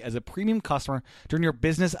happy as a premium customer during your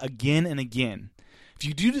business again and again. If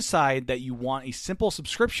you do decide that you want a simple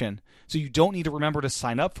subscription so you don't need to remember to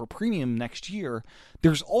sign up for premium next year,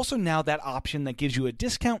 there's also now that option that gives you a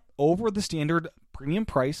discount over the standard premium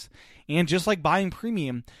price, and just like buying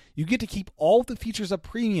premium, you get to keep all of the features of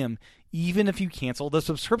premium even if you cancel the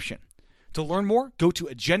subscription. To learn more, go to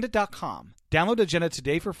agenda.com. Download Agenda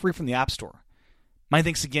today for free from the App Store. My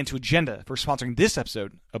thanks again to Agenda for sponsoring this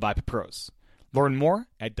episode of iPad Pros. Learn more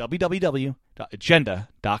at www.agenda.com.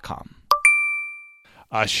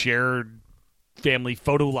 A shared family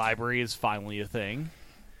photo library is finally a thing.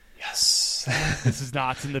 Yes. This is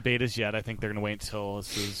not in the betas yet. I think they're going to wait until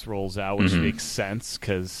this rolls out, which makes sense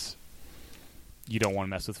because you don't want to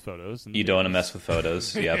mess with photos. You don't want to mess with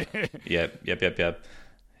photos. Yep. Yep.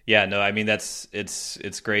 Yeah, no, I mean,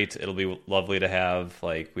 it's great. It'll be lovely to have,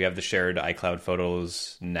 like, we have the shared iCloud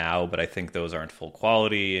photos now, but I think those aren't full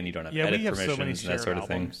quality, and you don't have edit permissions and that sort of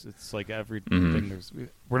thing. It's like everything we're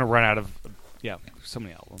going to run out of, so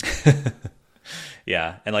many albums.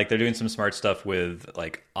 Yeah, and like they're doing some smart stuff with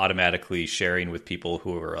like automatically sharing with people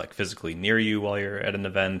who are like physically near you while you're at an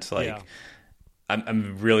event. Like,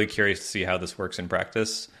 I'm really curious to see how this works in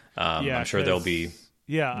practice. I'm sure there'll be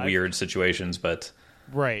weird situations, but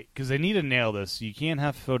right, because they need to nail this. You can't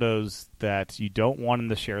have photos that you don't want in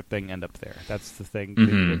the shared thing end up there. That's the thing they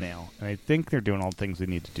need to nail, and I think they're doing all the things they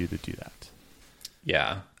need to do that.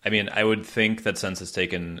 Yeah. I mean, I would think that since it's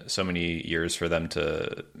taken so many years for them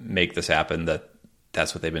to make this happen,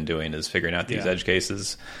 that's what they've been doing, is figuring out these edge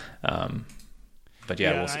cases. But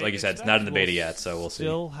we'll see. Like you said, it's not in the beta yet, so we'll see.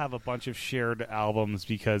 Still have a bunch of shared albums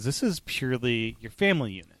because this is purely your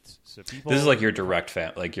family unit. So people, this is like your direct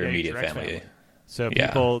your immediate family. So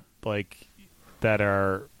people like that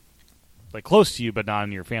are like close to you, but not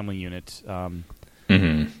in your family unit,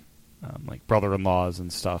 like brother-in-laws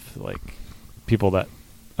and stuff, like people that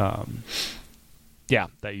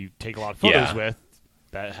that you take a lot of photos with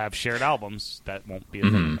that have shared albums, that won't be a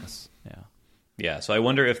thing in this. Yeah, so I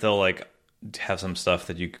wonder if they'll like have some stuff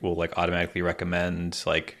that you will like automatically recommend,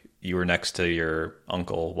 like you were next to your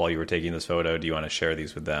uncle while you were taking this photo, do you want to share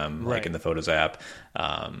these with them, like in the Photos app?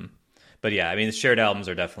 But yeah, I mean, the shared albums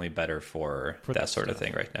are definitely better for that sort of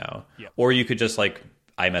thing right now. Yep. Or you could just like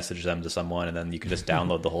iMessage them to someone and then you could just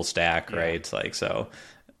download the whole stack, right? Like, so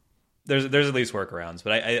there's at least workarounds,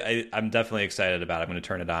 but I'm definitely excited about it. I'm going to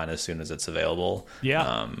turn it on as soon as it's available.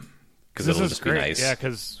 Yeah. Because it'll just be nice. Yeah,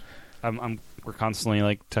 because we're constantly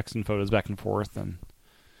like texting photos back and forth, and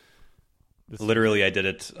literally I did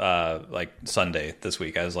it like Sunday this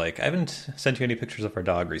week. I was like, I haven't sent you any pictures of our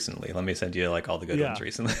dog recently. Let me send you like all the good ones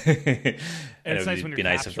recently. and it's nice when you're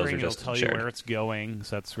nice if those are just it'll tell shared. You where it's going,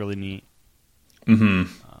 so that's really neat.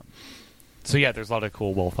 So yeah, there's a lot of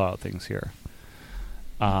cool, well thought out things here.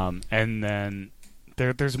 And then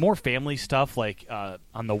there's more family stuff, like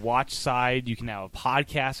on the watch side, you can have a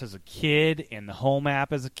podcast as a kid and the home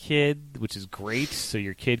app as a kid, which is great. So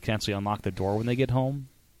your kid can actually unlock the door when they get home.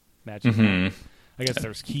 Imagine that. I guess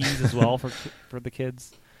there's keys as well for the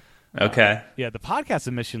kids. Okay. The podcast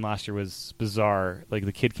emission last year was bizarre. Like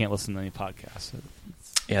the kid can't listen to any podcasts.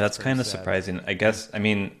 Yeah, that's kind of surprising. I guess, I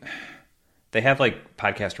mean, they have like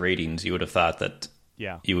podcast ratings. You would have thought that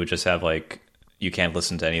you would just have like, you can't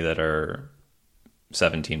listen to any that are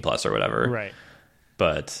 17 plus or whatever. Right.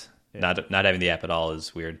 But not having the app at all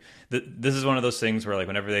is weird. This is one of those things where like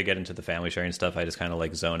whenever they get into the family sharing stuff, I just kind of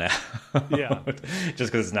like zone out. Yeah.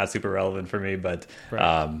 Just because it's not super relevant for me. But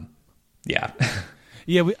yeah.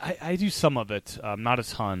 Yeah, I do some of it, not a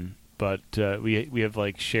ton, but we have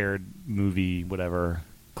like shared movie whatever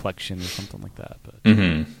collection or something like that. But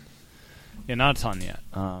yeah, not a ton yet.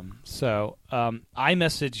 So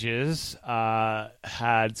iMessages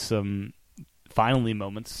had some finally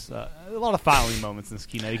moments, a lot of finally moments in this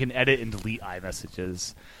keynote. You can edit and delete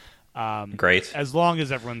iMessages. Great, as long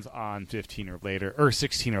as everyone's on 15 or later or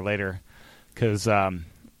 16 or later, because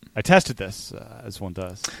I tested this, as one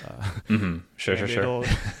does. Sure.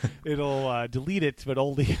 It'll delete it, but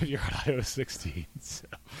only if you're on iOS 16. So,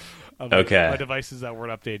 okay. My devices that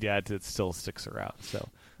weren't updated yet, it still sticks around.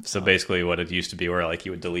 So basically what it used to be where like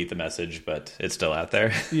you would delete the message, but it's still out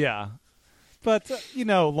there. Yeah. But,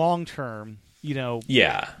 long term,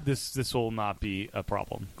 this will not be a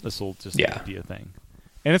problem. This will just be a thing.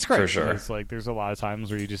 And it's great. For sure. It's like there's a lot of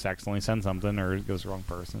times where you just accidentally send something or it goes to the wrong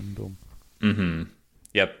person. Boom. Mm-hmm.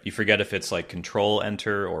 Yep, you forget if it's like Control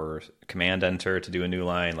Enter or Command Enter to do a new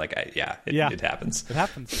line. Like, it happens. It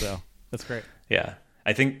happens, so that's great. Yeah,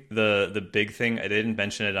 I think the big thing, I didn't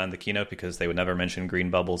mention it on the keynote because they would never mention green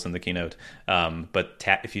bubbles in the keynote. But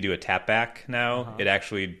if you do a tap back now, it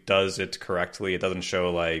actually does it correctly. It doesn't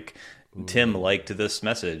show like Tim liked this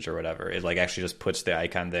message or whatever. It like actually just puts the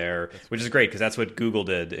icon there, which is great because that's what Google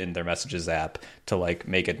did in their Messages app to like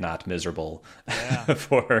make it not miserable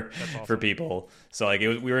for people. So like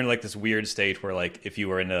we were in like this weird state where like if you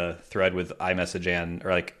were in a thread with iMessage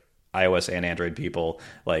or like iOS and Android people,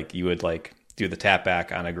 like you would like do the tap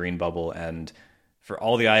back on a green bubble, and for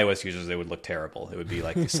all the iOS users, it would look terrible. It would be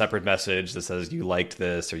like a separate message that says you liked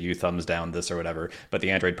this or you thumbs down this or whatever. But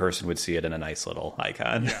the Android person would see it in a nice little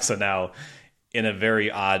icon. Yeah. So now, in a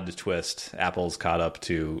very odd twist, Apple's caught up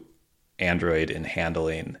to Android in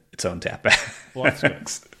handling its own tap back. Well, that's good.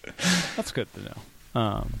 That's good to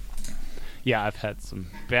know. Yeah, I've had some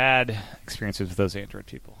bad experiences with those Android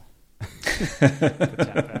people. The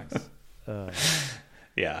tap backs.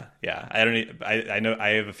 Yeah. I know I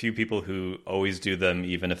have a few people who always do them,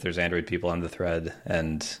 even if there's Android people on the thread,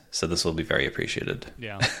 and so this will be very appreciated.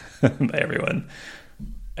 Yeah, by everyone.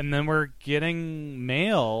 And then we're getting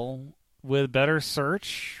mail with better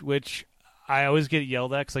search, which I always get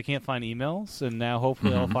yelled at because I can't find emails, and now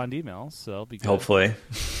hopefully I'll find emails. So it'll be good. Hopefully,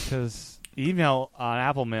 because email on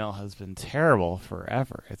Apple Mail has been terrible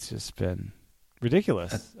forever. It's just been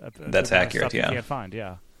ridiculous. That's accurate. You can't find.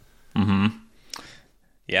 Yeah. Mm-hmm.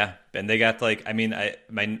 Yeah, and they got like, I mean,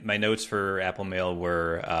 my notes for Apple Mail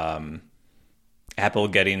were Apple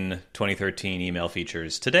getting 2013 email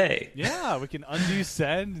features today. Yeah, we can undo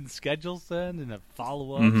send and schedule send and a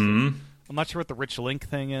follow-up. Mm-hmm. I'm not sure what the rich link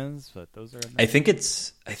thing is, but those are in there. I think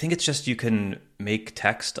it's just you can make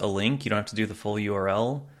text a link. You don't have to do the full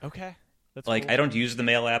URL. Okay. That's like cool. I don't use the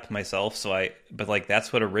Mail app myself, but like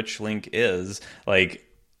that's what a rich link is. Like,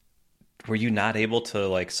 were you not able to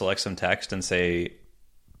like select some text and say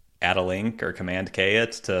add a link or Command K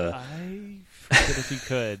it to? I forget if you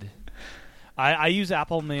could. I use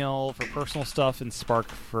Apple Mail for personal stuff and Spark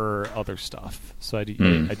for other stuff, so I do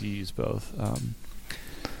use both.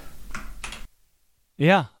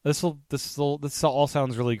 Yeah, this all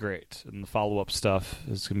sounds really great, and the follow up stuff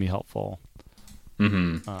is going to be helpful.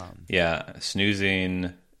 Mm-hmm. Yeah,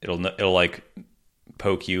 snoozing it'll like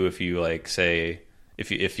poke you if you like say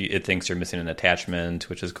if it thinks you're missing an attachment,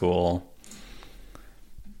 which is cool.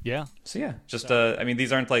 Yeah. So yeah, just I mean,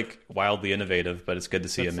 these aren't like wildly innovative, but it's good to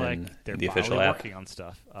see them in the official app. Working on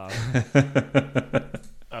stuff.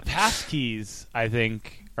 Passkeys, I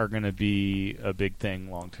think, are going to be a big thing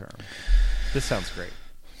long term. This sounds great.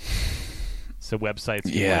 So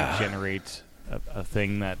websites can generate a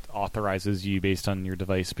thing that authorizes you based on your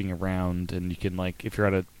device being around, and you can like if you're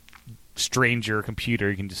at a stranger computer,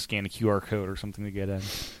 you can just scan a QR code or something to get in.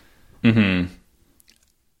 Mm-hmm.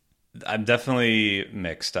 I'm definitely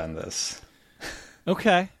mixed on this.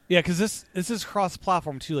 Okay. Yeah, because this is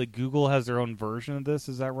cross-platform too. Like Google has their own version of this.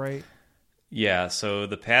 Is that right? Yeah. So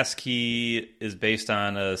the passkey is based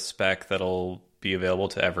on a spec that'll be available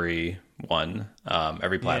to everyone,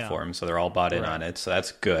 every platform. Yeah. So they're all bought in on it. So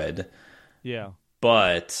that's good. Yeah.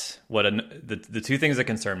 But the two things that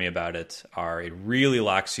concern me about it are it really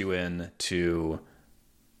locks you in to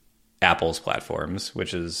Apple's platforms,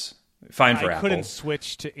 which is fine for Apple. I couldn't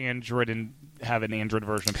switch to Android and have an Android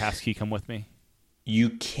version of Passkey come with me. You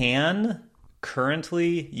can,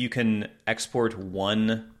 currently you can export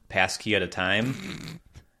one passkey at a time.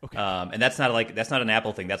 Okay. And that's not an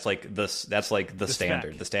Apple thing. That's like the standard.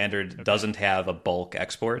 Spec. The standard doesn't have a bulk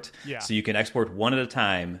export. Yeah. So you can export one at a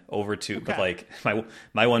time over to. But like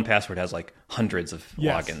my one password has like hundreds of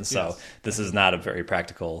logins. So this is not a very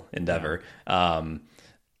practical endeavor. Yeah.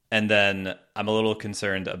 And then I'm a little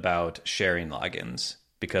concerned about sharing logins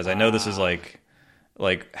because I know this is like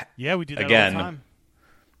yeah, we do that again, all the time.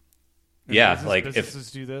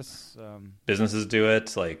 Businesses do this. Businesses do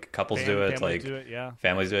it, like couples do it, families do it, yeah.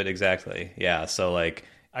 Families do it, exactly. Yeah, so like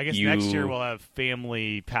I guess next year we'll have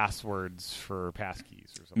family passwords for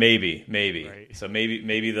passkeys or something. Maybe. Right. So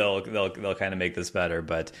maybe they'll kind of make this better,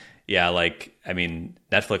 but yeah, like I mean,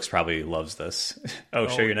 Netflix probably loves this.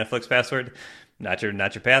 Share your Netflix password, not your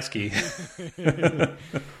passkey.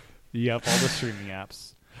 Yep, all the streaming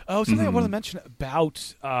apps. Oh, something I wanted to mention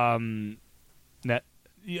about Net.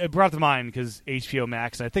 It brought to mind because HBO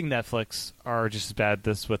Max and I think Netflix are just as bad at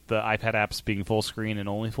this with the iPad apps being full screen and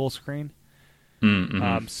only full screen.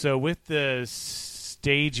 Mm-hmm. So with the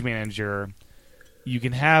Stage Manager, you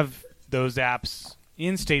can have those apps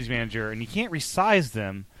in Stage Manager and you can't resize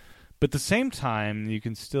them, but at the same time you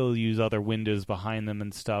can still use other windows behind them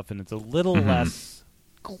and stuff, and it's a little less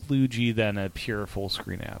kludgy than a pure full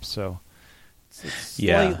screen app. So it's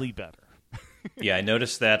slightly better. Yeah, I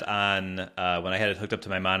noticed that on when I had it hooked up to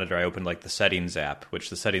my monitor, I opened like the settings app,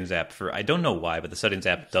 which the settings app for I don't know why, but the settings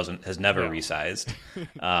app has never resized.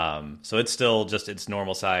 So it's still just its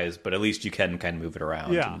normal size, but at least you can kind of move it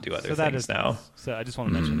around and do other things now. Nice. So I just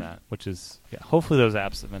want to mention that, which is hopefully those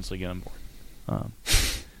apps eventually get on board.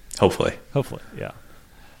 Hopefully, yeah.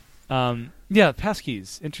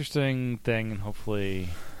 Passkeys, interesting thing, and hopefully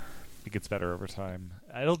it gets better over time.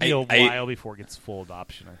 It'll be a while before it gets full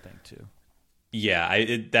adoption, I think, too. Yeah,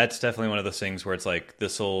 that's definitely one of those things where it's like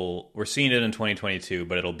we're seeing it in 2022,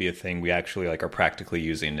 but it'll be a thing we actually like are practically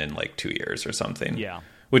using in like 2 years or something. Yeah,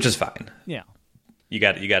 which is fine. Yeah, you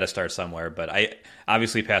got to start somewhere. But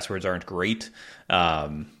obviously passwords aren't great.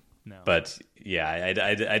 No. But yeah,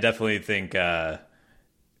 I definitely think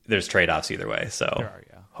there's trade-offs either way. So there are,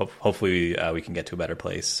 hopefully we can get to a better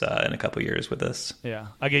place in a couple years with this. Yeah,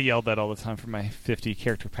 I get yelled at all the time for my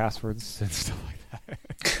 50-character passwords and stuff like that.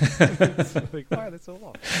 It's like, why are they so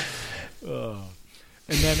long?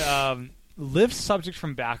 And then lift subject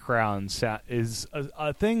from background is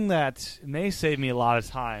a thing that may save me a lot of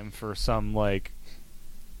time for some work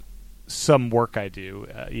I do,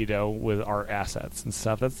 with art assets and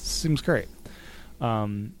stuff. That seems great.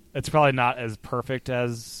 It's probably not as perfect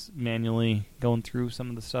as manually going through some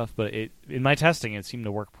of the stuff, but in my testing, it seemed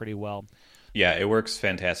to work pretty well. Yeah, it works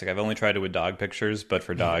fantastic. I've only tried it with dog pictures, but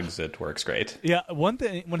for dogs, it works great. Yeah, one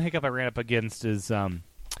hiccup I ran up against is I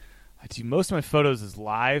do most of my photos as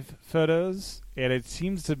live photos, and it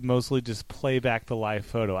seems to mostly just play back the live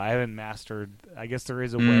photo. I haven't mastered. I guess there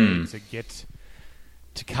is a way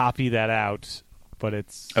to copy that out, but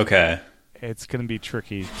it's going to be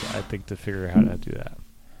tricky, I think, to figure out how to do that.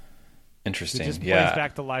 Interesting. It just plays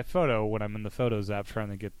back the live photo when I'm in the Photos app trying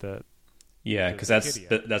to get the. Yeah, because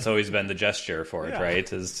that's always been the gesture for it,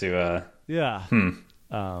 right? Is to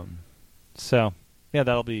So yeah,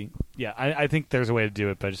 that'll be I think there's a way to do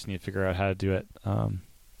it, but I just need to figure out how to do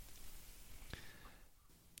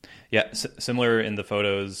it. Similar in the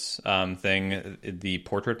photos thing. The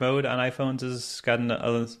portrait mode on iPhones has gotten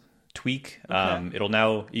a tweak.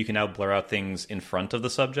 Okay. You can now blur out things in front of the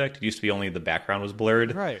subject. It used to be only the background was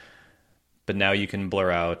blurred, right? But now you can blur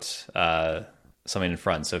out something in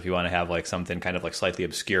front. So if you want to have like something kind of like slightly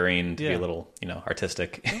obscuring to be a little,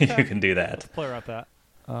 artistic, you can do that. Let's blur out that.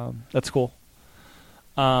 That's cool.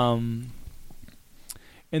 And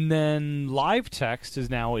then live text is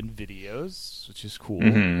now in videos, which is cool.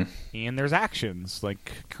 Mm-hmm. And there's actions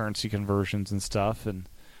like currency conversions and stuff. And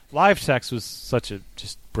live text was such a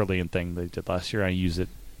just brilliant thing they did last year. I use it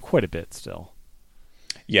quite a bit still.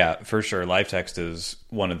 Yeah, for sure. Live text is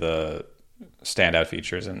one of the standout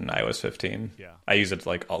features in iOS 15. Yeah, I use it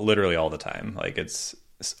like literally all the time. Like it's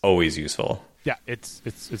always useful. Yeah, it's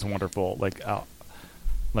wonderful. Like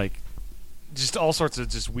just all sorts of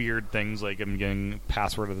just weird things. Like I'm getting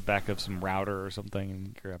password at the back of some router or something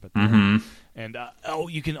and grab it there. Mm-hmm. And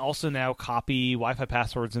you can also now copy Wi-Fi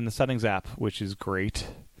passwords in the settings app, which is great.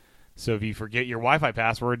 So if you forget your Wi-Fi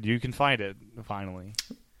password, you can find it finally.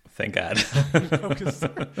 Thank God. Because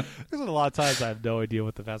there's a lot of times I have no idea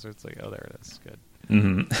what the password's like. Oh, there it is. Good.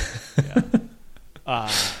 Mm-hmm.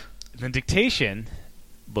 Yeah. Then dictation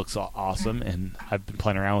looks awesome, and I've been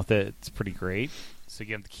playing around with it. It's pretty great. So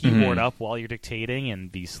you have the keyboard up while you're dictating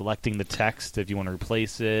and be selecting the text if you want to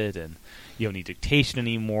replace it, and you don't need dictation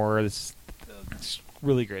anymore. This It's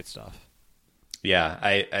really great stuff. Yeah,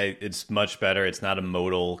 it's much better. It's not a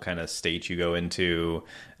modal kind of state you go into.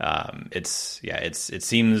 It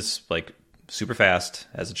seems like super fast,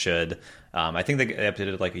 as it should. I think they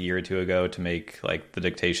updated it like a year or two ago to make like the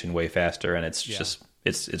dictation way faster, and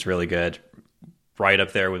it's really good. Right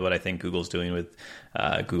up there with what I think Google's doing with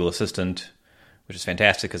Google Assistant, which is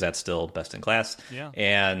fantastic because that's still best in class. Yeah.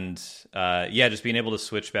 And just being able to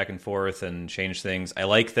switch back and forth and change things. I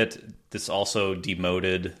like that this also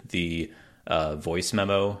demoted the voice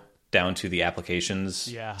memo down to the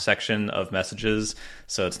applications section of messages.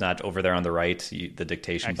 So it's not over there on the right. The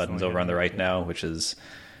dictation button's over on the right now, which is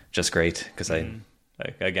just great because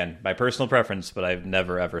again, my personal preference, but I've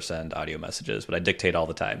never ever send audio messages, but I dictate all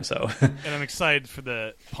the time. So, and I'm excited for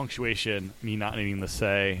the punctuation, me not needing to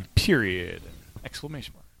say period,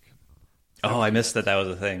 exclamation mark. Oh, I missed that was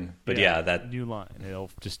a thing. But that new line, it'll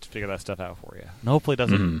just figure that stuff out for you. And hopefully it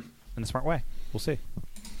does it in a smart way. We'll see.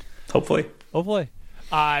 Hopefully.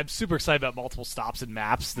 I'm super excited about multiple stops and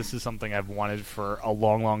maps. This is something I've wanted for a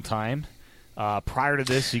long, long time. Prior to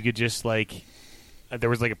this, you could just there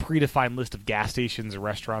was like a predefined list of gas stations or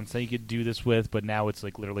restaurants that you could do this with, but now it's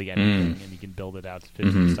like literally anything, and you can build it out to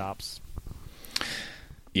 50 stops.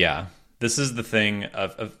 Yeah, this is the thing.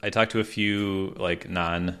 I talked to a few like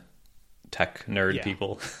non-tech nerd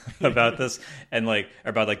people about this, and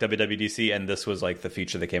about WWDC, and this was like the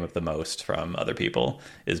feature that came up the most from other people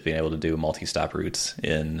is being able to do multi-stop routes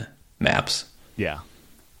in maps. Yeah.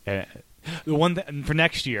 The one for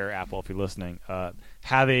next year, Apple, if you're listening,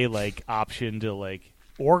 have a option to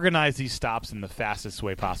organize these stops in the fastest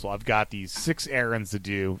way possible. I've got these 6 errands to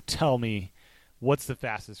do. Tell me what's the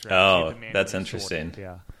fastest route. Oh, that's interesting.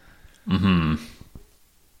 Yeah.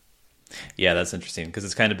 Yeah, that's interesting because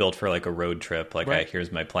it's kind of built for like a road trip. Like,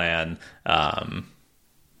 here's my plan. Yeah,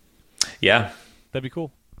 that'd be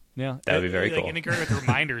cool. Yeah, that would be very cool. Integrate with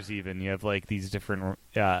reminders. Even you have these different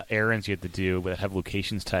errands you have to do that have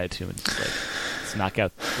locations tied to, and let's knock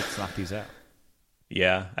these out.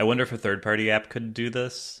 Yeah, I wonder if a third-party app could do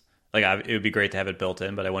this. It would be great to have it built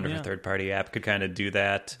in, but I wonder if a third-party app could kind of do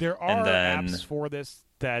that. There are apps for this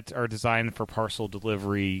that are designed for parcel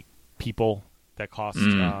delivery people that cost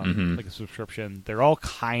like a subscription. They're all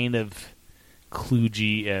kind of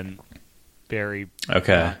kludgy and very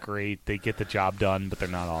not great. They get the job done, but they're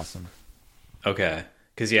not awesome. Okay,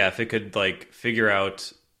 because if it could figure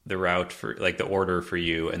out the route for the order for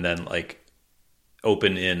you, and then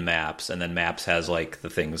open in Maps, and then Maps has the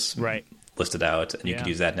things listed out, and you could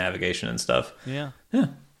use that navigation and stuff. Yeah,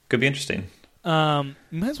 could be interesting. Might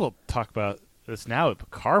as well talk about this now with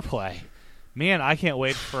CarPlay. Man, I can't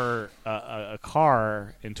wait for a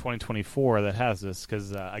car in 2024 that has this,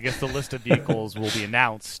 because I guess the list of vehicles will be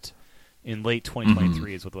announced in late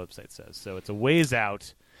 2023 is what the website says. So it's a ways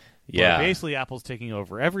out. Yeah. Basically, Apple's taking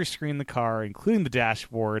over every screen in the car, including the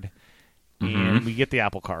dashboard, and we get the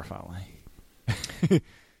Apple Car finally.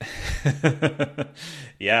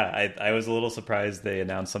 Yeah, I was a little surprised they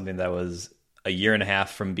announced something that was a year and a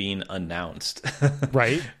half from being announced.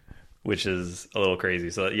 Right. Which is a little crazy.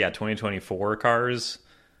 So, 2024 cars.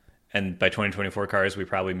 And by 2024 cars, we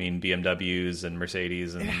probably mean BMWs and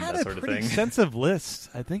Mercedes and that sort of thing. It had a pretty extensive list.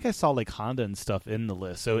 I think I saw Honda and stuff in the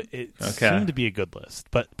list. So it seemed to be a good list.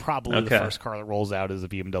 But probably the first car that rolls out is a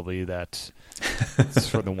BMW that's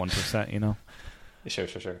for the 1%, you know? Sure.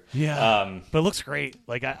 Yeah, but it looks great.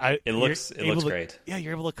 It looks great. Yeah,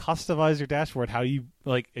 you're able to customize your dashboard. How you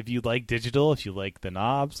if you like digital, if you like the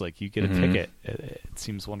knobs, you get a ticket. It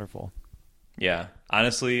seems wonderful. Yeah,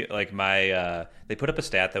 honestly, they put up a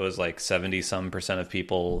stat that was 70% of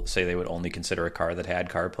people say they would only consider a car that had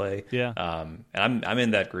CarPlay. Yeah, and I'm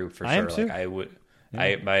in that group for sure. Am too. I would,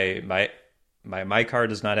 my car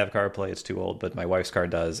does not have CarPlay; it's too old. But my wife's car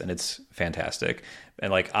does, and it's fantastic.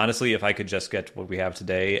 And honestly, if I could just get what we have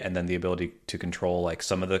today, and then the ability to control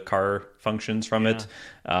some of the car functions from it,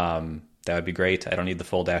 that would be great. I don't need the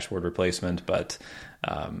full dashboard replacement, but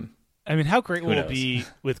I mean, how great will it be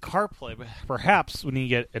with CarPlay? Perhaps when you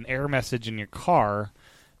get an error message in your car,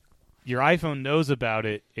 your iPhone knows about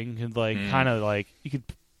it and can you could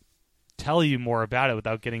tell you more about it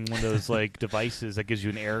without getting one of those devices that gives you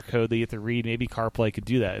an error code that you have to read. Maybe CarPlay could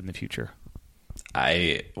do that in the future.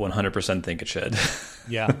 I 100% think it should.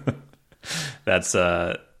 Yeah. That's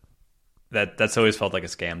always felt like a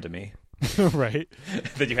scam to me. Right.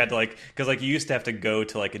 That you had to because you used to have to go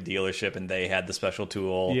to a dealership and they had the special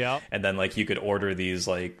tool. Yeah. And then you could order these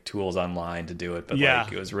tools online to do it, but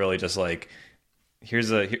it was really just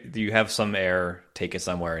here, you have some error, take it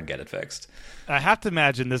somewhere and get it fixed. I have to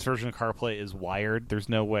imagine this version of CarPlay is wired. There's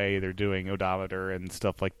no way they're doing odometer and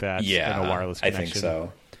stuff like that in a wireless connection. I think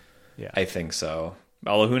so. Yeah. I think so.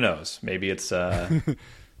 Although who knows? Maybe it's I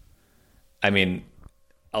mean,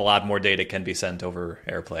 a lot more data can be sent over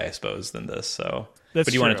AirPlay, I suppose, than this. So,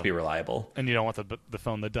 but you want it to be reliable, and you don't want the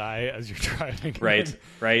phone to die as you're driving.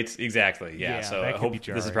 Right, exactly. Yeah. So I hope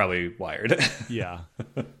this is probably wired. Yeah,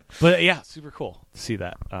 but yeah, super cool to see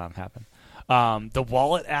that happen. The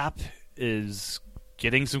wallet app is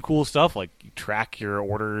getting some cool stuff, like you track your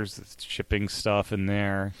orders, it's shipping stuff in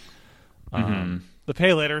there. The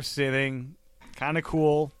pay later thing, kind of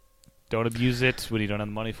cool. Don't abuse it when you don't have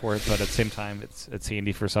the money for it, but at the same time, it's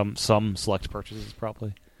handy for some select purchases,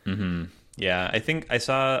 probably. Yeah, I think I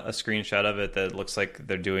saw a screenshot of it that looks like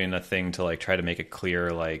they're doing a thing to like try to make it clear,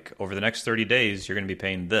 like over the next 30 days, you're going to be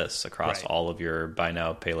paying this across all of your buy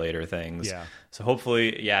now, pay later things. Yeah. So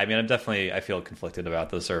hopefully, I mean, I feel conflicted about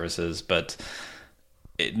those services, but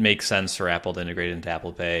it makes sense for Apple to integrate into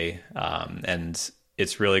Apple Pay, and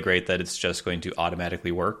it's really great that it's just going to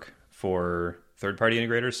automatically work for third-party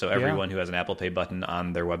integrators. So everyone who has an Apple Pay button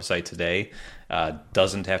on their website today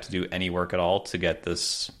doesn't have to do any work at all to get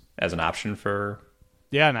this as an option for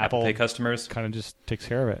and Apple Pay customers. Kind of just takes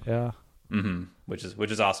care of it. Yeah. Which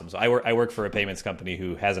is awesome. So I work for a payments company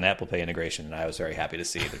who has an Apple Pay integration, and I was very happy to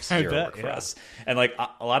see there's zero work for us. And like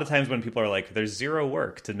a lot of times when people are like, "There's zero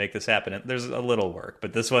work to make this happen," and there's a little work,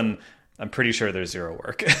 but this one, I'm pretty sure there's zero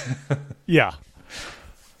work. Yeah.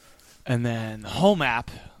 And then the Home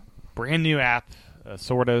app, brand new app,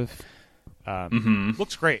 sort of.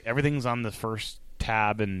 Looks great. Everything's on the first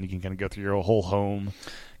tab, and you can kind of go through your whole home.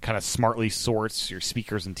 Kind of smartly sorts your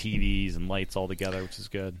speakers and TVs and lights all together, which is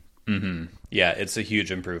good. Yeah, it's a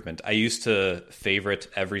huge improvement. I used to favorite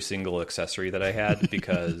every single accessory that I had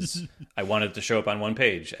because I wanted it to show up on one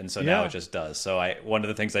page, and so now it just does. So one of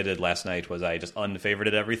the things I did last night was I just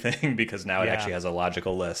unfavorited everything because now it actually has a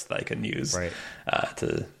logical list that I can use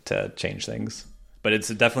to change things. But it's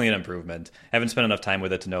definitely an improvement. I haven't spent enough time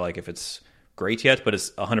with it to know like if it's great yet, but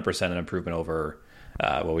it's 100% an improvement over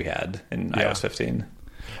what we had in iOS 15.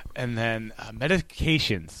 And then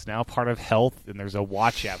medications, now part of health, and there's a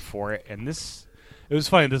watch app for it. And it was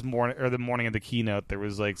funny this morning, or the morning of the keynote, there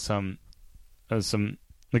was like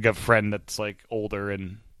like a friend that's like older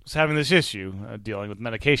and was having this issue dealing with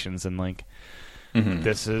medications, and like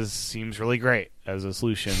this seems really great as a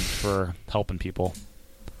solution for helping people.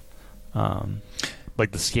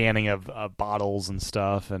 Like the scanning of bottles and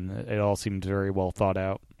stuff, and it all seemed very well thought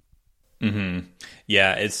out.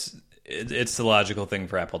 Yeah, it's the logical thing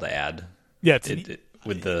for Apple to add. Yeah,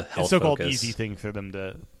 with the health so-called focus. easy thing for them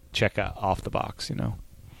to check out off the box, you know.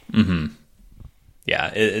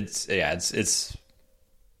 Yeah, it's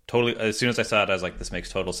totally. As soon as I saw it, I was like, "This makes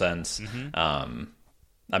total sense."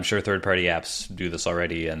 I'm sure third-party apps do this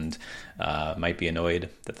already and might be annoyed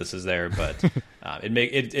that this is there, but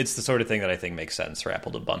it's the sort of thing that I think makes sense for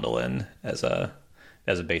Apple to bundle in as a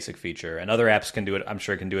basic feature. And other apps can do it. I'm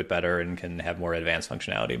sure can do it better and can have more advanced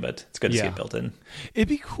functionality, but it's good to see it built in. It'd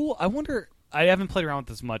be cool. I wonder. I haven't played around with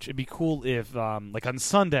this much. It'd be cool if, like on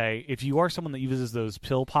Sunday, if you are someone that uses those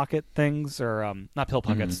pill pocket things, or not pill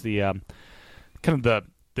pockets, the kind of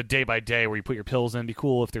the day by day where you put your pills in. It'd be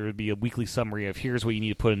cool if there would be a weekly summary of here's what you need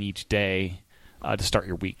to put in each day to start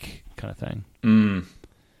your week, kind of thing.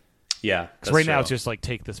 Yeah, because right now it's just like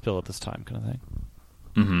take this pill at this time, kind of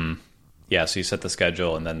thing. Yeah, so you set the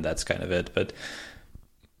schedule and then that's kind of it. But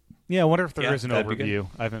yeah, I wonder if there is an overview.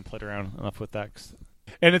 I haven't played around enough with that.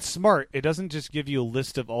 And it's smart. It doesn't just give you a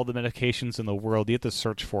list of all the medications in the world. You have to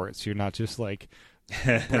search for it, so you're not just like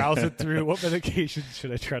browse it through. What medications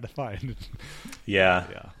should I try to find? Yeah.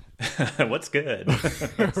 What's good?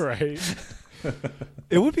 Right.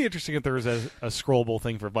 It would be interesting if there was a scrollable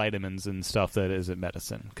thing for vitamins and stuff that isn't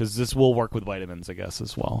medicine, because this will work with vitamins, I guess,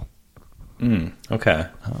 as well. Okay.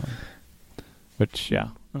 Which, yeah.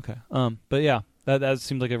 Okay. But yeah, that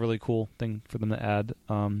seemed like a really cool thing for them to add.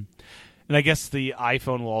 And I guess the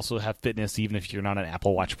iPhone will also have fitness even if you're not an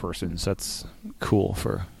Apple Watch person. So that's cool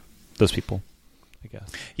for those people, I guess.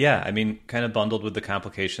 Yeah, I mean, kind of bundled with the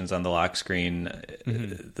complications on the lock screen,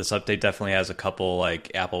 this update definitely has a couple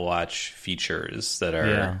like Apple Watch features that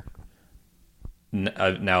are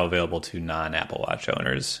now available to non-Apple Watch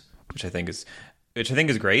owners, which I think is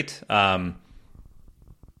great.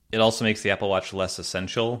 It also makes the Apple Watch less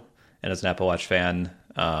essential, and as an Apple Watch fan,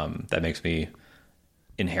 that makes me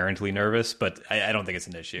inherently nervous, but I don't think it's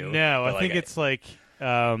an issue. No, I think it's like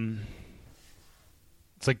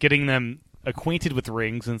getting them acquainted with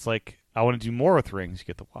rings, and it's like, I want to do more with rings. You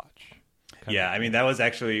get the watch. Yeah, I mean, that was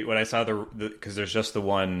actually when I saw because there's just the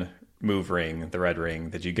one Move ring, the red ring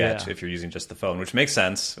that you get if you're using just the phone, which makes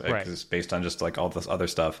sense because it's based on just like all this other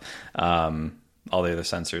stuff. all the other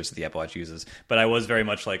sensors that the Apple Watch uses. But I was very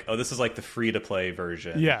much like, oh, this is like the free-to-play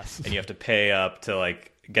version. Yes. And you have to pay up to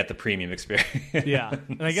like get the premium experience. Yeah.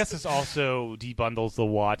 And I guess this also debundles the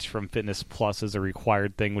watch from Fitness Plus as a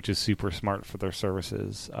required thing, which is super smart for their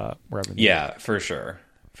services revenue. Yeah, for sure.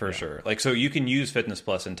 For sure. Like, so you can use Fitness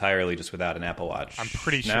Plus entirely just without an Apple Watch. I'm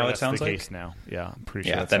pretty sure now, that's it sounds the like. case now. Yeah, I'm pretty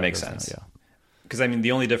sure Yeah, that's that how it makes goes sense. now, yeah. Because, I mean,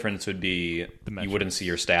 the only difference would be you metrics. wouldn't see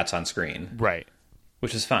your stats on screen. Right.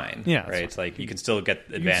 Which is fine. Yeah. Right? It's like you can still get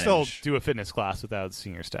advantage. You can still do a fitness class without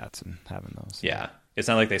seeing your stats and having those. Yeah. It's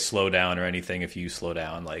not like they slow down or anything if you slow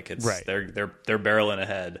down. Like, it's right. they're barreling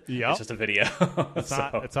ahead. Yep. It's just a video.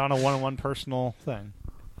 It's on a one-on-one personal thing.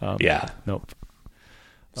 Yeah. Nope.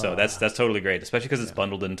 So that's totally great, especially because it's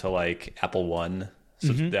bundled into like Apple One,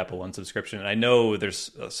 the Apple One subscription. And I know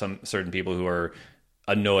there's some certain people who are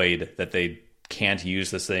annoyed that they can't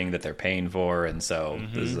use this thing that they're paying for, and so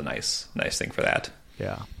this is a nice thing for that.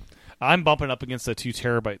 Yeah, I'm bumping up against the 2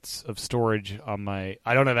 terabytes of storage on my.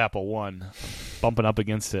 I don't have Apple One. I'm bumping up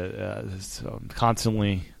against it, so I'm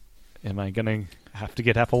constantly. Am I gonna have to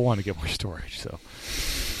get Apple One to get more storage? So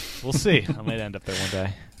we'll see. I might end up there one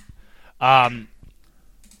day.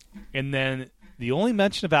 And then the only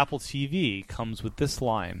mention of Apple TV comes with this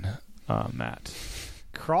line, Matt.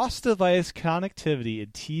 Cross-device connectivity in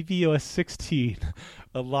tvOS 16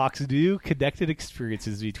 unlocks new connected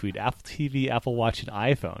experiences between Apple TV, Apple Watch, and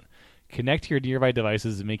iPhone. Connect to your nearby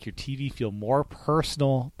devices and make your TV feel more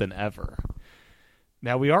personal than ever.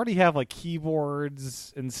 Now, we already have like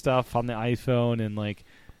keyboards and stuff on the iPhone, and like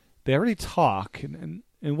they already talk. And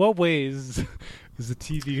in what ways is the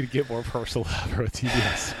TV going to get more personal ever with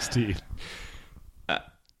tvOS 16?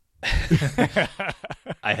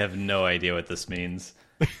 I have no idea what this means.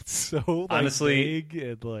 It's so like, honestly big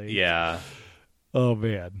and like yeah. Oh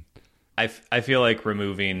man, I feel like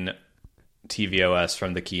removing tvOS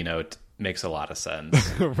from the keynote makes a lot of sense.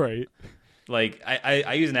 Right. Like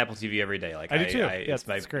I use an Apple TV every day. Like I do too. Yeah,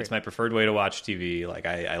 it's my preferred way to watch TV. Like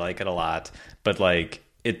I like it a lot, but like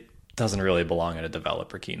it doesn't really belong in a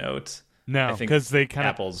developer keynote. No, because they kind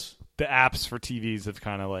of the apps for TVs have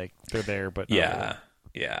kind of like they're there, but yeah, really.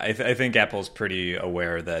 Yeah. I think Apple's pretty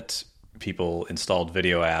aware that people installed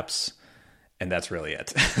video apps, and that's really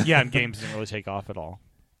it. Yeah, and games didn't really take off at all.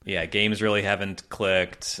 Yeah, games really haven't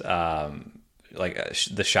clicked.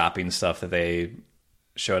 The shopping stuff that they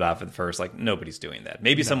showed off at first, like nobody's doing that.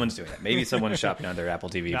 Maybe someone's doing that. Maybe someone's shopping on their Apple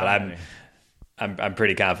TV, but I'm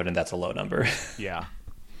pretty confident that's a low number. Yeah.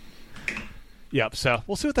 Yep. So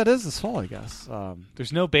we'll see what that is this fall, I guess.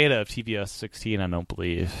 There's no beta of tvOS 16, I don't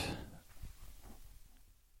believe.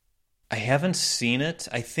 I haven't seen it.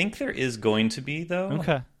 I think there is going to be though.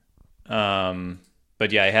 Okay.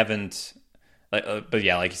 But yeah, I haven't. But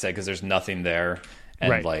yeah, like you said, because there's nothing there,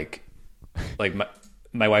 and right. like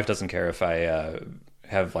my wife doesn't care if I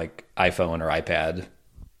have like iPhone or iPad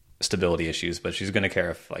stability issues, but she's going to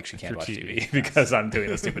care if like she can't watch TV because I'm doing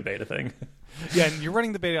the stupid beta thing. Yeah, and you're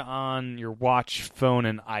running the beta on your watch, phone,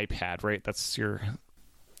 and iPad, right? That's your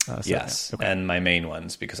yes, okay. And my main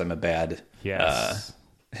ones because I'm a bad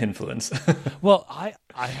influence. Well,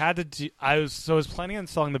 I had to do. I was planning on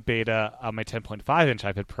installing the beta on my 10.5 inch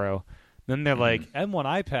iPad Pro. Then they're like, M1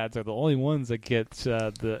 iPads are the only ones that get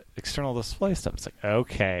the external display stuff. It's like,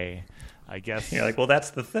 okay, I guess you're like, well,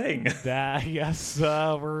 that's the thing. I guess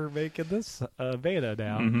we're making this beta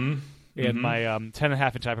now. And my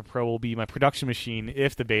 10.5 inch iPad Pro will be my production machine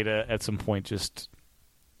if the beta at some point just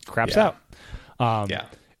craps out.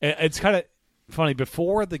 It's kind of funny.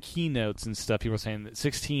 Before the keynotes and stuff, people were saying that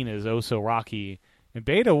 16 is oh so rocky, and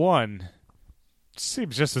beta 1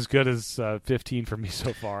 seems just as good as 15 for me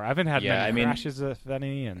so far. I haven't had many crashes, if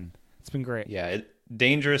any, and it's been great. Yeah,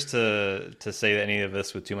 dangerous to say any of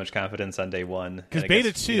this with too much confidence on day one. Because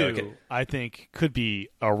beta 2, I think, could be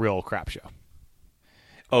a real crap show.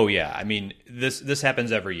 Oh, yeah. I mean, this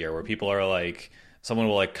happens every year where people are like, someone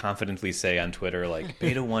will like confidently say on Twitter, like,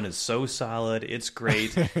 beta 1 is so solid, it's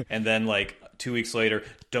great. And then like 2 weeks later,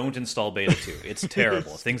 don't install beta 2. It's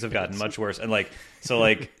terrible. Things have gotten much worse. And like, so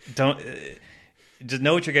like, don't... just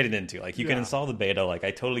know what you're getting into. Like, you can install the beta. Like,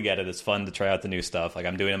 I totally get it. It's fun to try out the new stuff. Like,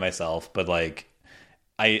 I'm doing it myself. But like,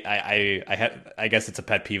 I guess it's a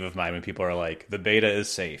pet peeve of mine when people are like, the beta is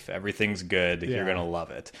safe. Everything's good. You're gonna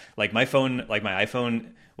love it. Like my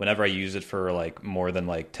iPhone, whenever I use it for like more than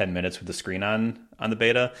like 10 minutes with the screen on the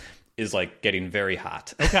beta, is like getting very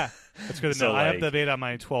hot. Okay, that's good to know. So, I have the beta on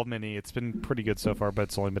my 12 mini. It's been pretty good so far, but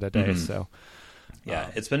it's only been a day. So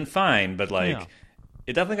yeah, it's been fine. But like.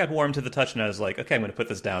 it definitely got warm to the touch, and I was like, okay, I'm going to put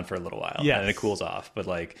this down for a little while, Yes. and then it cools off. But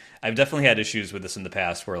like, I've definitely had issues with this in the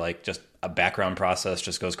past, where like just a background process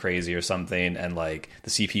just goes crazy or something, and like the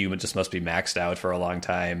CPU just must be maxed out for a long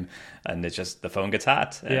time, and it just the phone gets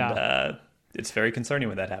hot, and it's very concerning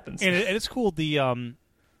when that happens. And it's cool. The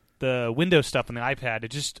Windows stuff on the iPad, it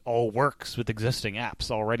just all works with existing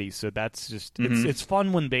apps already. So that's just it's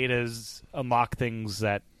fun when betas unlock things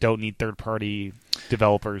that don't need third-party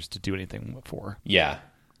developers to do anything for. Yeah,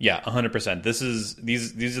 100%.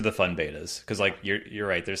 These are the fun betas, because like you're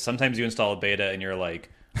right. There's sometimes you install a beta and you're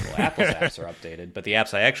like, well, Apple's apps are updated, but the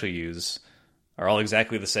apps I actually use are all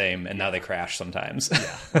exactly the same, and now they crash sometimes.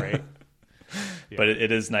 Yeah, right. Yeah. But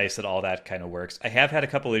it is nice that all that kind of works. I have had a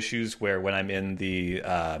couple issues where when I'm in the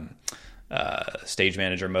stage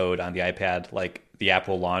manager mode on the iPad, like the app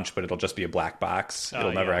will launch, but it'll just be a black box.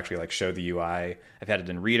 It'll never actually like show the UI. I've had it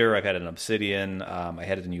in Reader. I've had it in Obsidian. I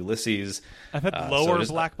had it in Ulysses. I've had lower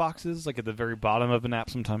black boxes, like at the very bottom of an app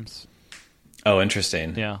sometimes. Oh,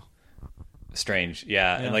 interesting. Yeah. Strange.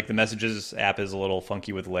 Yeah. And like the Messages app is a little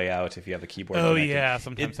funky with layout if you have a keyboard. Oh, yeah.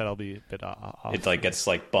 Sometimes that'll be a bit off. It like gets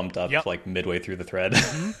like bumped up like midway through the thread.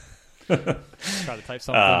 Try to type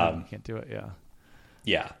something and you can't do it. Yeah.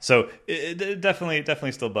 Yeah. So it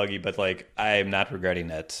definitely still buggy, but like I'm not regretting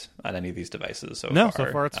it on any of these devices so far. No,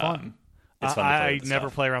 so far it's fun. It's fun to play with I never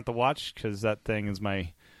play around the watch because that thing is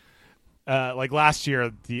my... like last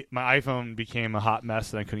year, my iPhone became a hot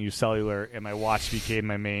mess and I couldn't use cellular, and my watch became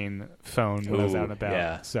my main phone when I was out and about.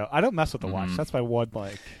 Yeah. So I don't mess with the watch. That's my one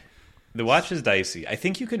The watch is dicey. I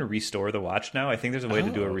think you can restore the watch now. I think there's a way to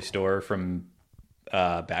do a restore from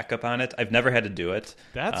backup on it. I've never had to do it.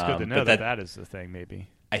 That's good to know that is the thing, maybe.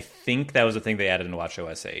 I think that was the thing they added in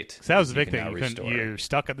WatchOS 8. So that was a big thing. You're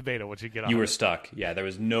stuck at the beta once you get on. You were stuck. Yeah, there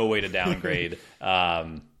was no way to downgrade.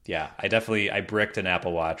 Yeah, I bricked an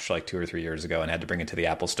Apple Watch like 2 or 3 years ago and had to bring it to the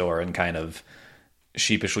Apple Store and kind of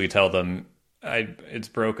sheepishly tell them it's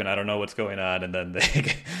broken. I don't know what's going on, and then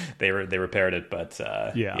they repaired it. But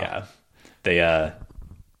I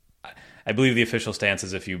believe the official stance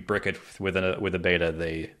is if you brick it with a beta,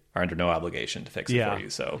 they are under no obligation to fix it for you.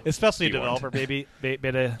 So especially a developer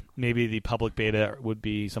beta, maybe the public beta would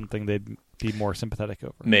be something they'd be more sympathetic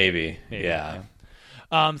over. Maybe. Yeah.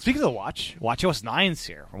 Speaking of the watch OS 9's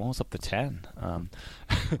here. We're almost up to 10.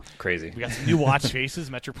 Crazy. We got some new watch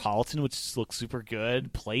faces. Metropolitan, which looks super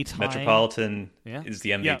good. Playtime. Metropolitan is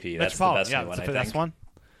the MVP. Yeah, that's the best one, I think. That's one.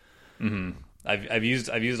 Mm-hmm. I've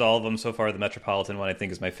used all of them so far. The Metropolitan one I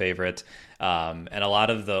think is my favorite. And a lot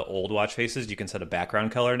of the old watch faces you can set a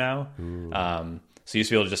background color now. So you used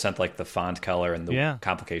to be able to just set like the font color and the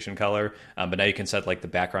complication color, but now you can set like the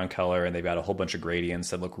background color, and they've got a whole bunch of gradients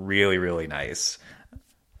that look really, really nice.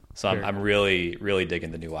 So I'm really, really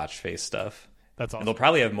digging the new watch face stuff. That's awesome. And they'll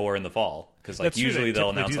probably have more in the fall, because like usually they'll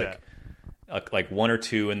announce like 1 or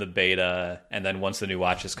 2 in the beta, and then once the new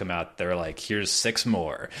watches come out, they're like, here's 6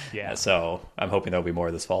 more. Yeah. So I'm hoping there'll be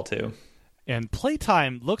more this fall too. And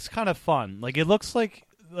Playtime looks kind of fun. Like it looks like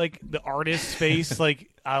the artist's face. Like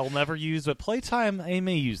I'll never use, but Playtime I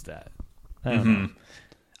may use that. I don't know.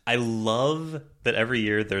 I love that every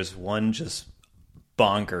year there's one just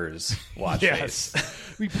bonkers watch face.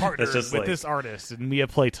 We partnered with this artist, and we have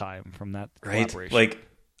Playtime from that collaboration. Like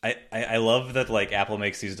I love that like Apple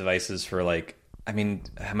makes these devices for like, I mean,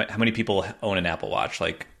 how many people own an Apple Watch?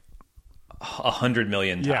 Like 100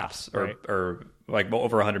 million tops, or like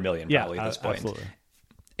over 100 million probably at this point. Absolutely.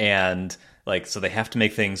 And like, so they have to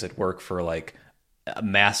make things that work for like a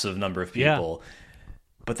massive number of people.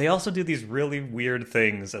 But they also do these really weird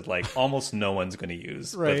things that like almost no one's going to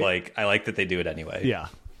use. But like, I like that they do it anyway. Yeah.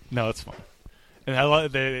 No, it's fun. And I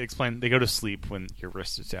love they explain they go to sleep when your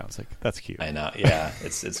wrist is down. It's like, that's cute. I know. Yeah.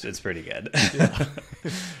 It's pretty good.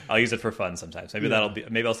 I'll use it for fun sometimes. Maybe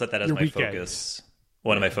I'll set that as my focus.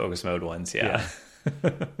 One of my focus mode ones. Yeah.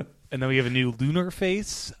 And then we have a new lunar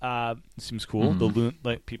face. Seems cool.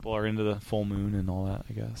 Like people are into the full moon and all that,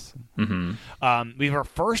 I guess. We have our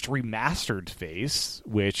first remastered face,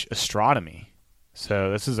 which astronomy.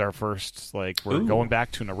 So this is our first, like, we're going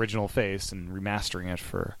back to an original face and remastering it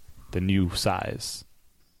for the new size.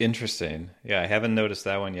 Interesting. Yeah, I haven't noticed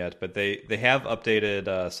that one yet, but they have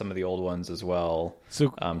updated some of the old ones as well,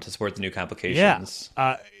 to support the new complications.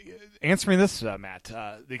 Yeah. Answer me this, Matt.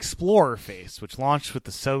 The Explorer face, which launched with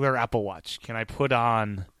the cellular Apple Watch, can I put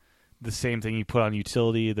on the same thing you put on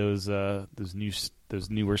utility? Those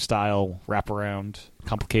newer style wraparound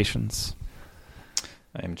complications.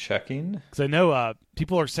 I'm checking because I know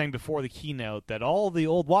people are saying before the keynote that all the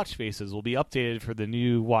old watch faces will be updated for the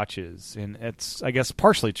new watches, and it's, I guess,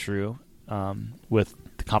 partially true, with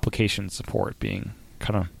the complication support being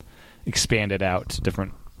kind of expanded out to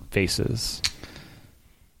different faces?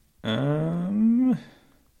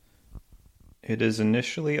 It is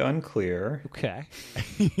initially unclear. Okay.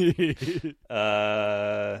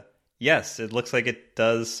 Yes, it looks like it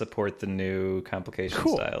does support the new complication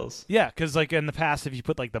styles. Yeah, because like in the past, if you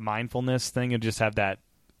put like the mindfulness thing, it'd just have that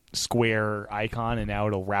square icon, and now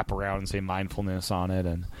it'll wrap around and say mindfulness on it,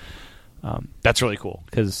 and that's really cool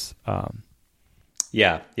because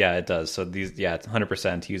yeah, it does. So these, it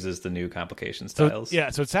 100% uses the new complication styles.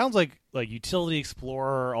 So it sounds like Utility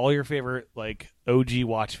Explorer, all your favorite like OG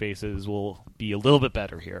watch faces will be a little bit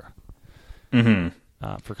better here.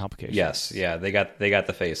 For complications. Yes, yeah, they got the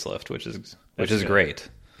facelift, which is great.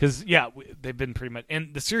 Because they've been pretty much,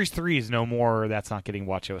 and the Series 3 is no more. That's not getting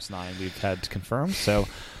WatchOS 9. We've had confirmed, so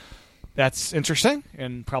that's interesting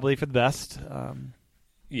and probably for the best.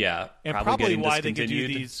 Yeah, and probably why they could do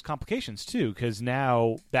these complications too, because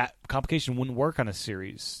now that complication wouldn't work on a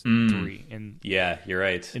Series 3. And yeah, you're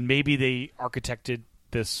right. And maybe they architected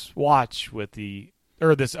this watch with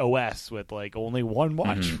this OS with like only one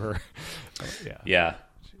watch for. Yeah.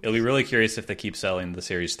 It'll be really curious if they keep selling the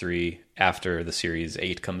Series 3 after the Series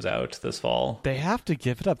 8 comes out this fall. They have to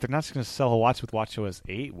give it up. They're not just going to sell a watch with WatchOS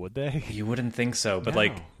 8, would they? You wouldn't think so, but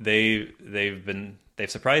like they've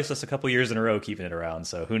surprised us a couple years in a row keeping it around,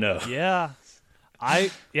 so who knows? Yeah.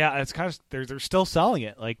 It's kind of they're still selling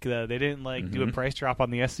it. Like they didn't do a price drop on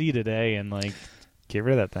the SE today and like get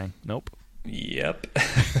rid of that thing. Nope. Yep.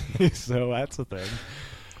 So that's the thing.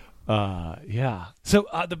 So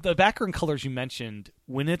the background colors you mentioned,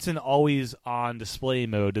 when it's in always on display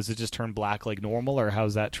mode, does it just turn black like normal, or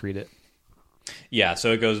how's that treated? Yeah,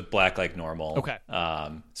 so it goes black like normal. Okay.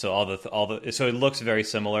 So so it looks very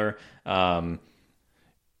similar. Basically.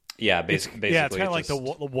 Yeah, it's kind of like the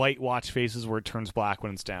white watch faces where it turns black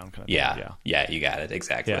when it's down. Kind of thing. Yeah, you got it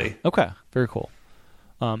exactly. Yeah. Okay, very cool.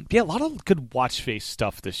 A lot of good watch face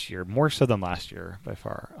stuff this year, more so than last year by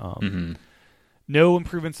far. No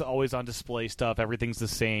improvements to always on display stuff. Everything's the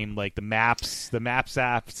same. Like the Maps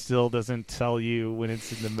app still doesn't tell you when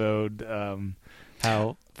it's in the mode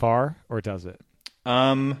how far, or does it?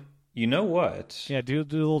 You know what? Yeah, do a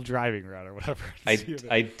little driving route or whatever.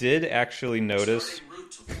 I did actually notice.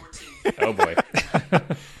 Oh boy.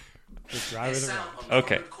 Just driving around.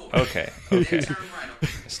 Okay.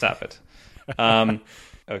 Stop it.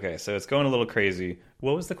 Okay, so it's going a little crazy.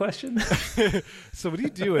 What was the question? So when you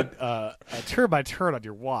do a turn by turn on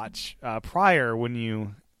your watch, prior when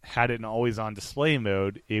you had it in always on display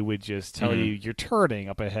mode, it would just tell you you're turning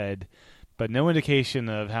up ahead, but no indication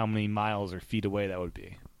of how many miles or feet away that would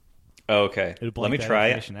be. Okay. Let me try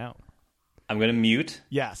it. Out. I'm going to mute.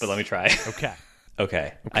 Yes. But let me try.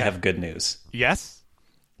 Okay. I have good news. Yes?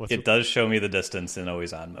 It does show me the distance in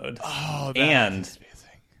always on mode. Oh, that's amazing.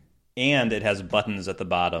 And it has buttons at the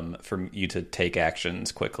bottom for you to take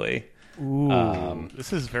actions quickly. Ooh,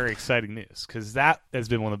 this is very exciting news, because that has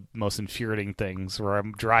been one of the most infuriating things where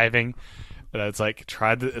I'm driving, and it's like,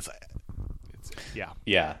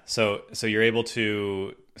 Yeah, so you're able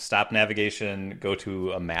to stop navigation, go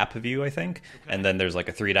to a map view, I think, and then there's like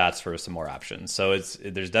a 3 dots for some more options. So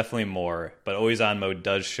there's definitely more, but always on mode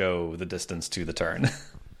does show the distance to the turn.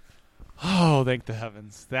 Oh, thank the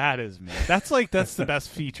heavens. That's the best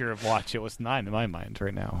feature of WatchOS 9 in my mind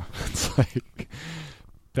right now. It's like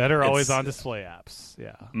better always on display apps.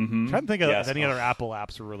 Yeah. I'm trying to think of any other Apple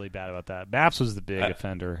apps were really bad about that. Maps was the big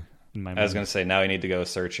offender in my mind. I was going to say, now I need to go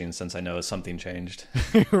searching since I know something changed.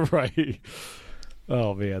 Right.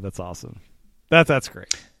 Oh man, that's awesome. That's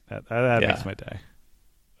great. That makes my day.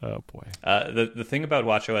 Oh boy. The thing about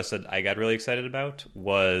WatchOS that I got really excited about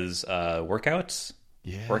was workouts.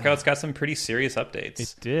 Yeah. Workouts got some pretty serious updates.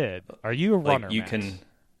 It did. Are you a runner?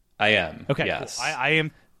 I am. Okay. Yes. Cool. I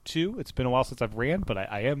am too. It's been a while since I've ran, but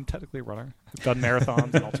I am technically a runner. I've done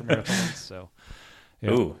marathons and ultra marathons. So.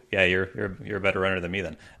 Yeah. Ooh, yeah, you're a better runner than me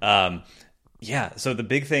then. So the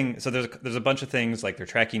big thing, so there's a bunch of things, like they're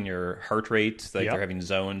tracking your heart rate, like they're having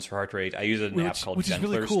zones for heart rate. I use an app called Gentler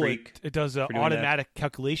really cool. Streak. It does an automatic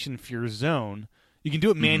calculation for your zone. You can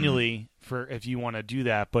do it manually for if you want to do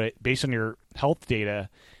that, but based on your health data,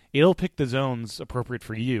 it'll pick the zones appropriate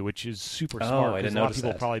for you, which is super smart. I didn't notice a lot of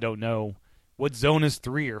people that. Probably don't know what zone is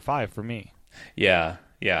 3 or 5 for me. Yeah,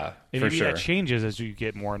 and for maybe sure. that changes as you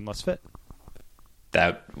get more and less fit.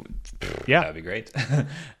 That would be great.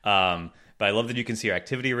 But I love that you can see your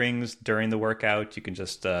activity rings during the workout. You can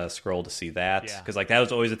just scroll to see that. Because that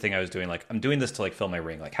was always the thing I was doing. Like, I'm doing this to fill my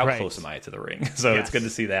ring. Like, how close am I to the ring? So it's good to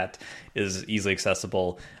see that is easily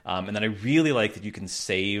accessible. And then I really like that you can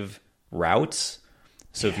save routes.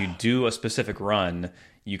 So if you do a specific run,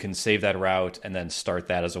 you can save that route and then start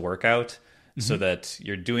that as a workout. so that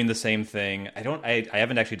you're doing the same thing. I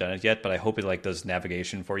haven't actually done it yet, but I hope it like does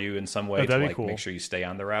navigation for you in some way to like make sure you stay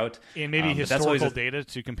on the route. And maybe historical data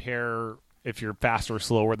to compare if you're faster or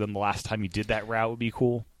slower than the last time you did that route would be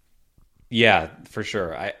cool. Yeah, for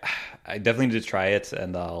sure. I definitely need to try it,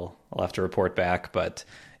 and I'll have to report back. But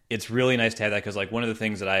it's really nice to have that, because like one of the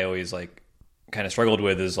things that I always like kind of struggled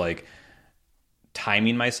with is like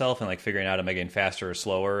timing myself and like figuring out am I getting faster or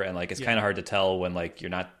slower, and like it's kind of hard to tell when like you're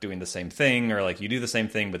not doing the same thing, or like you do the same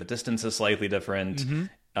thing but the distance is slightly different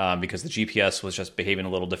because the GPS was just behaving a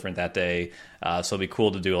little different that day. So it'd be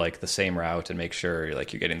cool to do like the same route and make sure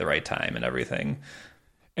like you're getting the right time and everything.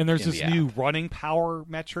 And there's this new running power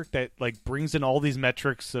metric that like brings in all these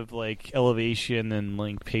metrics of like elevation and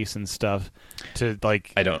like pace and stuff to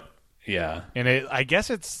like and I guess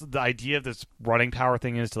it's the idea of this running power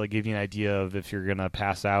thing is to like give you an idea of if you're gonna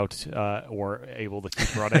pass out or able to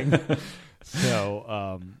keep running.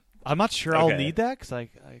 So I'm not sure I'll need that, because I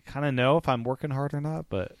kind of know if I'm working hard or not.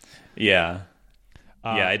 But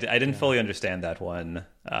I didn't fully understand that one.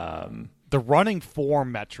 The running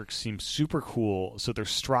form metrics seem super cool. So there's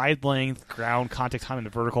stride length, ground contact time, and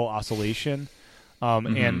vertical oscillation.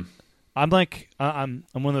 And I'm like I'm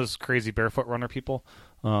one of those crazy barefoot runner people.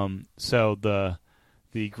 So the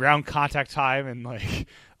ground contact time and like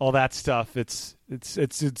all that stuff, it's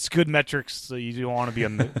good metrics. So you don't want to be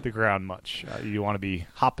on the ground much. You want to be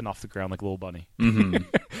hopping off the ground like a little bunny.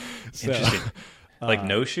 So, interesting. Like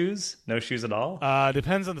no shoes at all.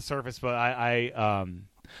 Depends on the surface, but I'll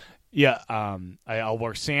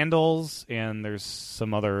wear sandals, and there's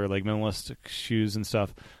some other like minimalistic shoes and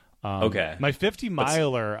stuff. My 50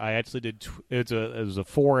 miler, I actually did. It was a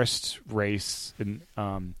forest race, and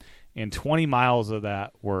 20 miles of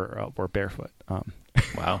that were barefoot.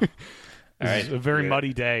 Wow! It was a very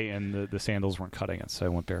muddy day, and the sandals weren't cutting it, so I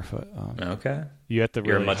went barefoot. You have to.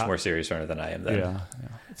 You're a much more serious runner than I am. Then. Yeah.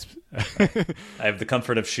 I have the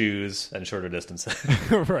comfort of shoes and shorter distances.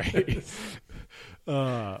 Right.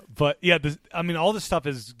 But yeah, all this stuff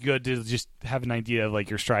is good to just have an idea of like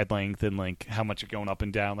your stride length and like how much you're going up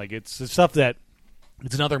and down. Like it's the stuff that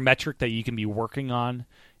it's another metric that you can be working on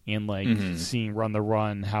and like seeing run the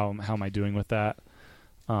run. How am I doing with that?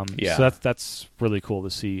 So that's really cool to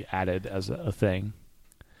see added as a thing.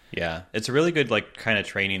 Yeah, it's a really good like kind of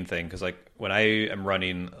training thing, because like when I am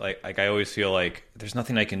running, like I always feel like there's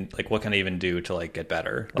nothing I can like. What can I even do to like get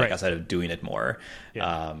better? Like outside of doing it more.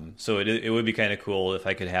 Yeah. So it would be kind of cool if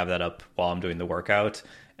I could have that up while I'm doing the workout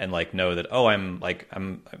and like know that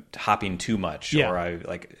I'm hopping too much, or I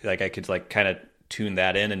like I could like kind of tune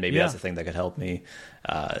that in, and maybe that's the thing that could help me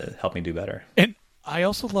do better. And I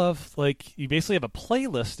also love, like, you basically have a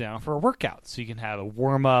playlist now for a workout. So you can have a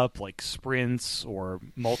warm-up, like sprints or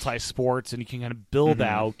multi-sports, and you can kind of build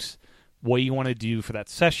out what you want to do for that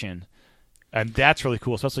session. And that's really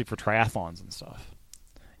cool, especially for triathlons and stuff.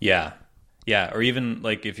 Yeah. Yeah, or even,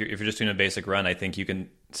 like, if you're just doing a basic run, I think you can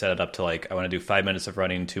set it up to, like, I want to do 5 minutes of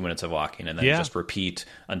running, 2 minutes of walking, and then just repeat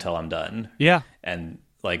until I'm done. Yeah. And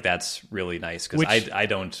like that's really nice, because I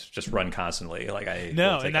don't just run constantly. Like I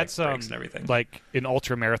and that's breaks and everything. Like in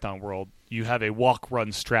ultra marathon world, you have a walk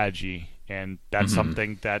run strategy, and that's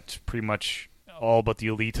something that pretty much all but the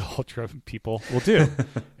elite ultra people will do.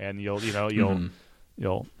 And you'll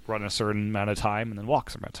run a certain amount of time and then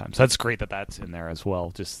walk some amount of time. So that's great that that's in there as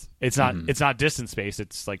well. Just it's not distance based.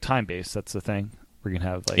 It's like time based. That's the thing. We're gonna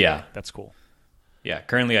have that's cool. Yeah,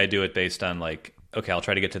 currently I do it based on like, okay, I'll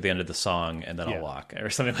try to get to the end of the song and then I'll walk or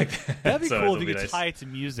something like that. That'd be cool if you could tie it to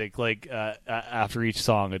music, like after each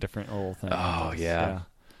song, a different little thing. Oh, yeah.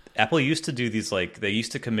 Apple used to do these, like, they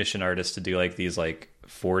used to commission artists to do like these like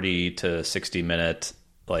 40 to 60 minute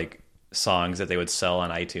like songs that they would sell on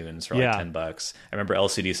iTunes for like $10. I remember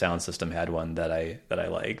LCD Sound System had one that I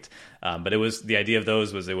liked. But it was, the idea of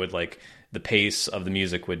those was it would like, the pace of the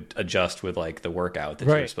music would adjust with like the workout that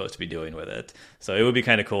you're supposed to be doing with it. So it would be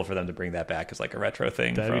kind of cool for them to bring that back as like a retro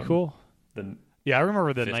thing. That'd be cool. I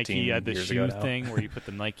remember the 15 Nike had the shoe thing where you put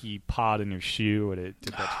the Nike pod in your shoe and it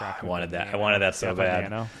did that track. I wanted that so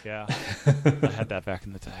bad. Yeah. I had that back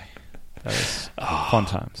in the day. That was fun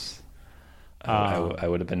times. I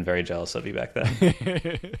would have been very jealous of you back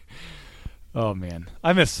then. Oh man.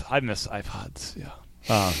 I miss iPods. Yeah.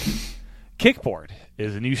 Kickboard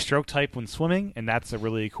is a new stroke type when swimming, and that's a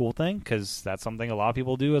really cool thing because that's something a lot of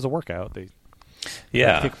people do as a workout. They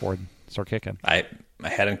kickboard, start kicking. I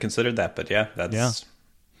hadn't considered that, but it'd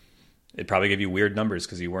probably give you weird numbers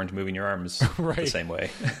because you weren't moving your arms the same way.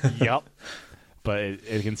 Yep, but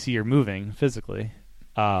it can see you're moving physically.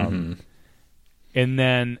 And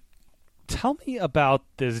then tell me about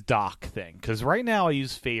this dock thing, because right now I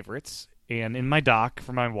use favorites, and in my dock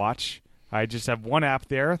for my watch, I just have one app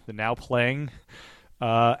there, the Now Playing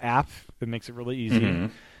app. It makes it really easy.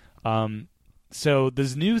 So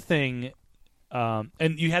this new thing,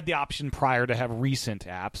 and you had the option prior to have recent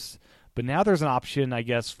apps, but now there's an option, I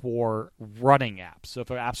guess, for running apps. So if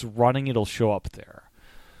an app's running, it'll show up there.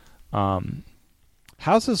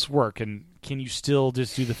 How's this work? And can you still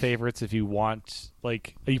just do the favorites if you want?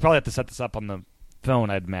 Like, you probably have to set this up on the phone,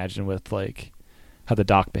 I'd imagine, with like how the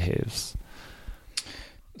dock behaves.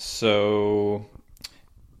 So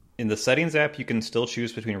in the settings app, you can still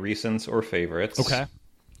choose between recents or favorites. Okay.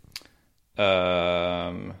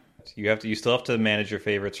 You still have to manage your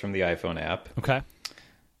favorites from the iPhone app. Okay.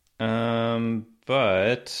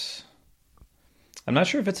 But I'm not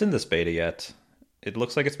sure if it's in this beta yet. It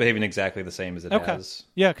looks like it's behaving exactly the same as it has.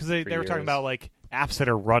 Yeah, because they were talking about like apps that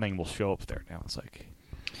are running will show up there now. It's like,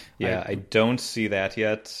 I don't see that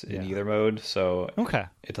yet in either mode, so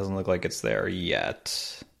it doesn't look like it's there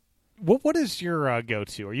yet. What is your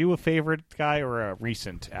go-to? Are you a favorite guy or a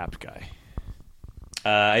recent app guy?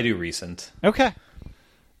 I do recent. Okay.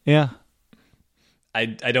 Yeah. I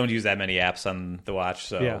don't use that many apps on the watch,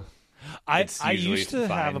 so yeah. I used to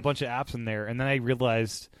have a bunch of apps in there, and then I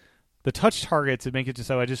realized the touch targets would make it just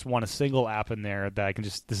so I just want a single app in there that I can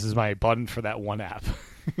just, this is my button for that one app.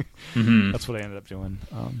 That's what I ended up doing.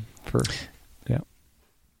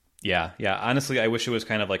 Yeah. Honestly, I wish it was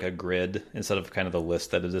kind of like a grid instead of kind of the list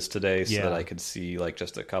that it is today, so that I could see like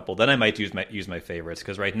just a couple. Then I might use my favorites,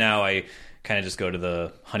 because right now I kind of just go to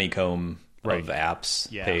the honeycomb of apps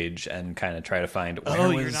page and kind of try to find.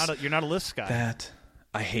 You're not a list guy. That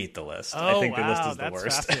I hate the list. I think the list is the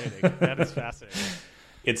worst. Fascinating. That is fascinating.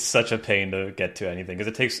 It's such a pain to get to anything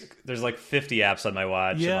because there's like 50 apps on my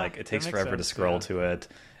watch, and like it takes forever to scroll to it.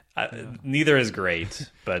 Neither is great,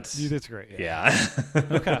 but neither's great. Yeah.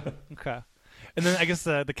 Okay. And then I guess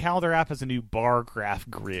the calendar app has a new bar graph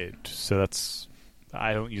grid, so that's,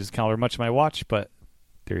 I don't use calendar much on my watch, but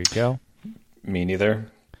there you go. Me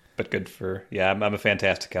neither, but good for I'm a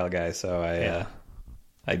Fantastical guy, so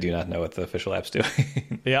I do not know what the official app's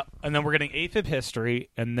doing. Yeah, and then we're getting AFib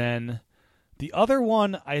history, and then the other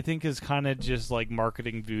one I think is kind of just like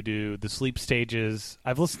marketing voodoo, the sleep stages.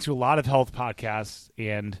 I've listened to a lot of health podcasts,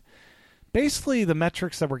 and basically the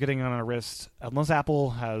metrics that we're getting on our wrist, unless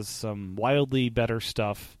Apple has some wildly better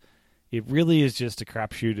stuff, it really is just a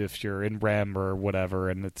crapshoot if you're in REM or whatever,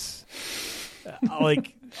 and it's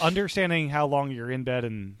like understanding how long you're in bed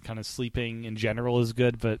and kind of sleeping in general is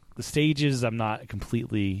good, but the stages I'm not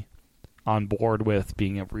completely on board with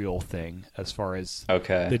being a real thing as far as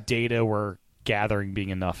the data we're gathering being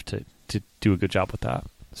enough to do a good job with that.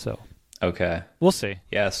 So we'll see.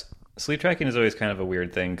 Yes, sleep tracking is always kind of a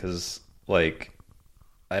weird thing because like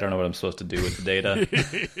I don't know what I'm supposed to do with the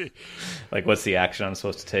data. Like what's the action I'm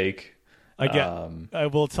supposed to take? I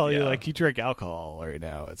will tell you, like, you drink alcohol right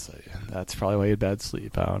now. It's like, that's probably why you had bad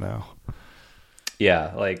sleep. I don't know.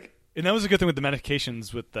 Yeah, like, and that was a good thing with the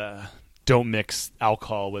medications. With the don't mix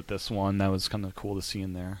alcohol with this one, that was kind of cool to see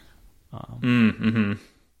in there. And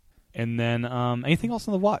then anything else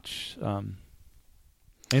on the watch?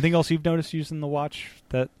 Anything else you've noticed using the watch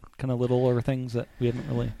that kind of little or things that we haven't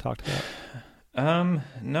really talked about?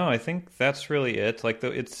 No, I think that's really it. Like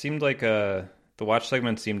it seemed like the watch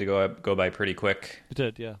segment seemed to go by pretty quick. It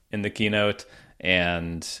did, yeah. In the keynote,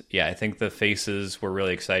 and I think the faces were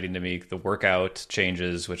really exciting to me. The workout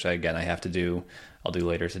changes, which I have to do. I'll do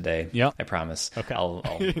later today. Yeah, I promise. Okay, I'll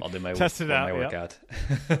do my test it out, my workout.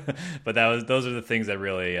 But those are the things that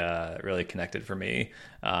really connected for me.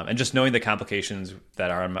 And just knowing the complications that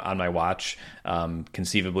are on my watch,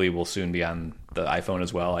 conceivably will soon be on the iPhone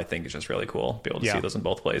as well. I think it's just really cool to be able to see those in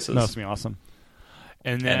both places. That's gonna be awesome.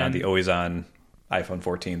 And then on the always on iPhone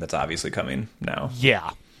 14, that's obviously coming now.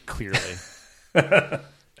 Yeah, clearly. Yep,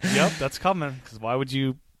 that's coming. Because why would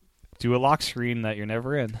you do a lock screen that you're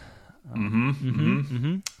never in?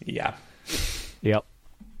 Yeah. Yep.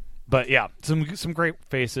 But yeah, some great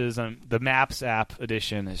faces, and the Maps app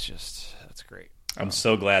edition is that's great. I'm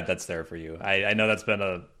so glad that's there for you. I know that's been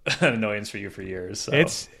an annoyance for you for years. So.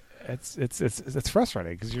 It's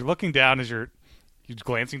frustrating because you're looking down as you're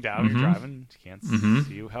glancing down, you're driving, you can't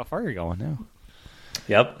see how far you're going now.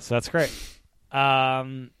 Yep. So that's great.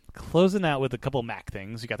 Closing out with a couple Mac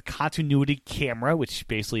things. You got the continuity camera, which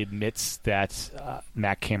basically admits that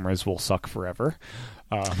Mac cameras will suck forever.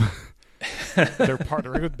 They're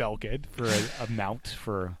partnering with Belkid for a mount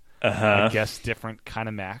for, I guess, different kind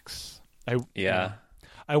of Macs. I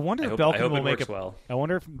wonder if Belkin will make I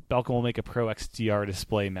wonder if Belkin will make a Pro XDR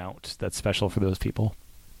display mount that's special for those people.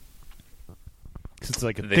 It's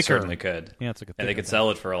like a they thicker, certainly could. Yeah, it's like a and they could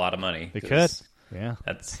sell it for a lot of money. They could. Yeah,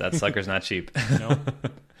 that sucker's not cheap. No.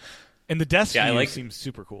 And the desk view seems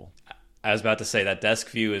super cool. I was about to say that desk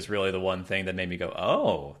view is really the one thing that made me go,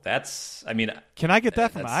 oh, that's, I mean... Can I get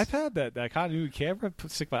that from my iPad? That continuity camera?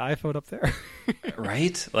 Stick my iPhone up there?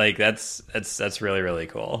 Right? Like, that's really, really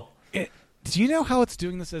cool. Do you know how it's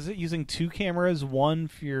doing this? Is it using two cameras, one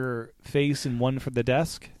for your face and one for the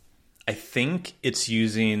desk? I think it's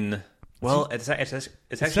using... Well, it's actually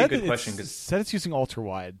a good question. It said it's using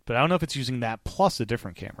ultra-wide, but I don't know if it's using that plus a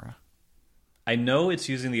different camera. I know it's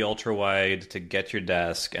using the ultra-wide to get your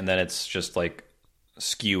desk, and then it's just, like,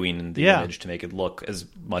 skewing the image to make it look as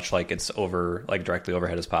much like it's directly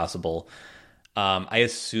overhead as possible. I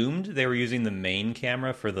assumed they were using the main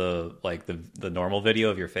camera for the normal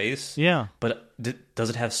video of your face. Yeah. But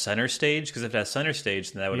does it have center stage? Because if it has center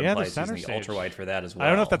stage, then that would imply it's using the ultra-wide for that as well. I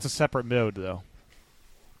don't know if that's a separate mode, though.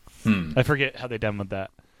 I forget how they demoed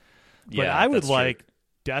that. But I would like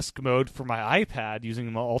desk mode for my iPad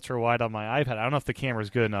using the ultra-wide on my iPad. I don't know if the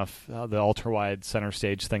camera's good enough, the ultra-wide center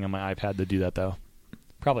stage thing on my iPad to do that, though.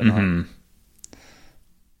 Probably not.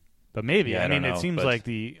 But maybe. I mean, it seems like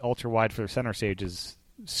the ultra-wide for the center stage is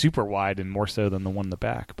super wide and more so than the one in the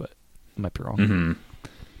back, but I might be wrong.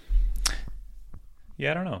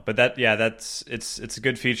 Yeah, I don't know. But it's a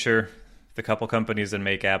good feature. The couple companies that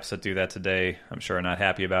make apps that do that today, I'm sure, are not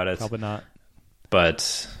happy about it. Probably not.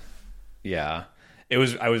 But yeah, I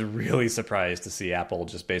was really surprised to see Apple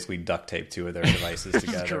just basically duct tape two of their devices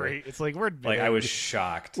together. It's great. It's like I was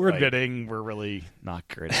shocked. We're admitting we're really not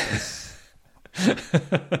great at this.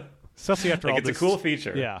 Especially after all it's this, a cool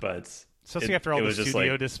feature. Yeah, but especially after all the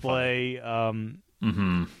studio display.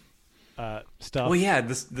 Stuff. Well, yeah,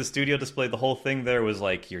 the studio display, the whole thing there was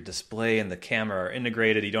like your display and the camera are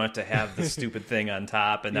integrated. You don't have to have the stupid thing on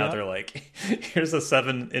top. And now they're like, here's a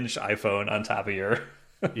 7-inch iPhone on top of your...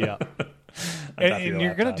 Yeah. and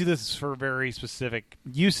you're going to do this for very specific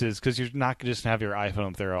uses because you're not just going to have your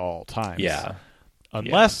iPhone up there at all times. Yeah.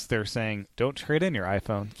 Unless they're saying, don't trade in your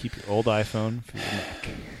iPhone. Keep your old iPhone for your Mac.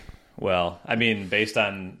 Well, I mean, based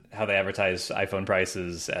on how they advertise iPhone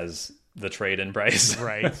prices as... the trade-in price,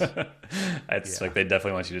 right? It's like they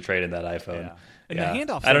definitely want you to trade in that iPhone. Yeah. And the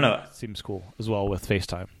handoff, I don't know, seems cool as well with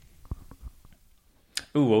FaceTime.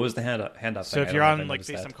 Ooh, what was the handoff? So if you're on like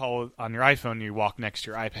FaceTime call on your iPhone, you walk next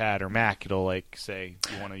to your iPad or Mac, it'll like say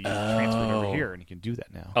you want to use transfer it over here, and you can do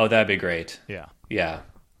that now. Oh, that'd be great. Yeah.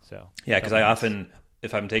 So because I often,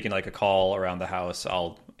 if I'm taking like a call around the house,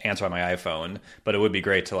 I'll answer on my iPhone, but it would be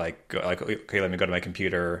great to okay, let me go to my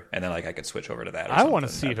computer, and then I could switch over to that. I want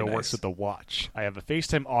to see if it works with the watch. I have a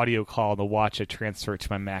FaceTime audio call on the watch. I transfer it to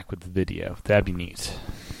my Mac with the video. That'd be neat.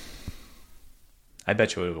 I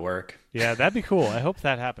bet you it would work. Yeah, that'd be cool. I hope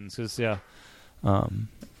that happens because I'd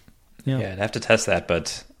have to test that,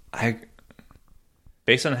 but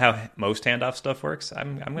based on how most handoff stuff works,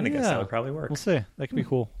 I'm going to guess that would probably work. We'll see. That could be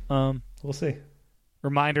cool. We'll see.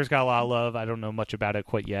 Reminders got a lot of love. I don't know much about it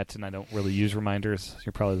quite yet, and I don't really use reminders.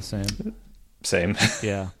 You're probably the same. Same.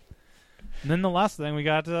 Yeah. And then the last thing, we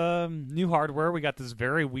got new hardware. We got this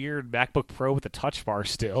very weird MacBook Pro with a touch bar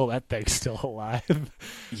still. That thing's still alive.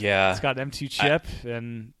 Yeah. It's got an M2 chip,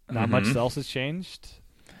 and not much else has changed.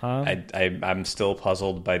 I'm still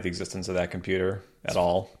puzzled by the existence of that computer at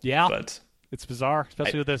all. Yeah. But it's bizarre,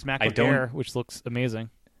 especially with this MacBook Air, which looks amazing.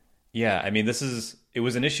 Yeah, I mean, it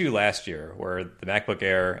was an issue last year where the MacBook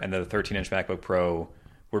Air and the 13-inch MacBook Pro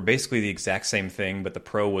were basically the exact same thing, but the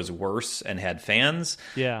Pro was worse and had fans.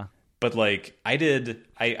 Yeah. But my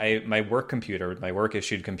work computer, my work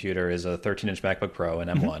issued computer is a 13-inch MacBook Pro, an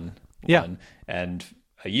M1. Yeah. And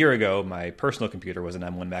a year ago, my personal computer was an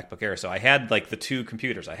M1 MacBook Air. So I had the two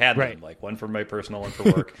computers. I had them, one for my personal, one for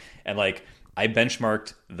work. And I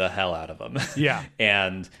benchmarked the hell out of them. Yeah.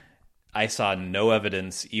 And I saw no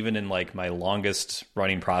evidence, even in my longest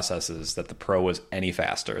running processes, that the Pro was any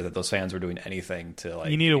faster, that those fans were doing anything to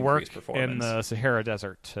you need to work performance. in the Sahara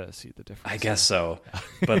Desert to see the difference. I guess so.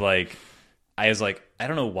 But I was I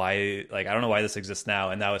don't know why this exists now.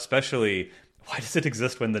 And now especially, why does it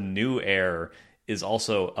exist when the new Air is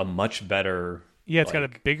also a much better... Yeah, it's got a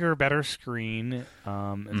bigger, better screen.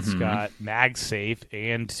 It's got MagSafe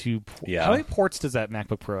and two... How many ports does that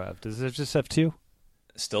MacBook Pro have? Does it just have two?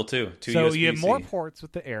 Still two. Two so USB-C. You have more ports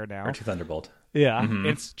with the Air now. Or two Thunderbolt. Yeah.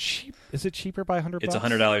 It's cheap. Is it cheaper by $100? It's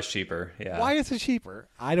 $100 cheaper, yeah. Why is it cheaper?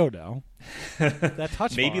 I don't know. That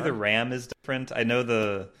touch Maybe bar. the RAM is different. I know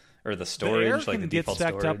the storage, the default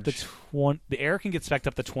storage. The Air can get spec'd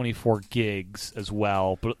up to 24 gigs as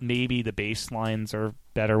well, but maybe the baselines are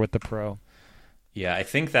better with the Pro. Yeah, I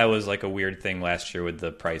think that was a weird thing last year with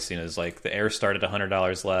the pricing. Is the Air started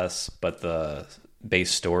 $100 less, but the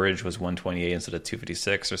base storage was $128 instead of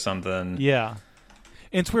 $256 or something. Yeah,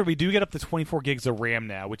 And it's weird. We do get up to 24 gigs of RAM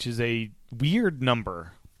now, which is a weird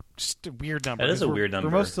number. Just a weird number. That is a weird number.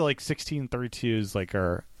 We're most of like 1632s, like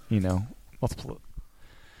our multiple.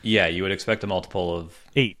 Yeah, you would expect a multiple of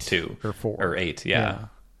 8, 2 or 4 or 8. Yeah.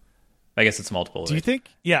 I guess it's multiple. Do you think?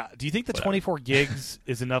 Yeah. Do you think the Whatever. 24 gigs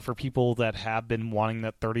is enough for people that have been wanting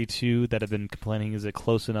that 32 that have been complaining? Is it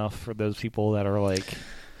close enough for those people that are like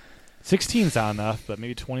 16's not enough, but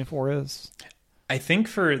maybe 24 is? I think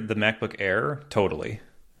for the MacBook Air, totally.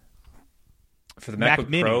 For the Mac MacBook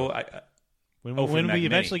Mini. Pro, When for the we Mac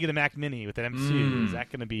eventually Mini. get a Mac Mini with an M2, is that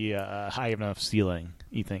going to be a high enough ceiling,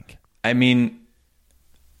 you think? I mean,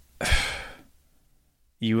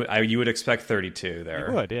 you would expect 32 there.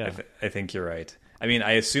 You would, yeah. I think you're right. I mean,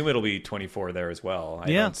 I assume it'll be 24 there as well.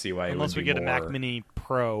 I don't see why unless it would we be get more. a Mac Mini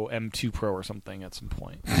Pro, M2 Pro or something at some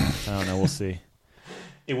point. I don't know. We'll see.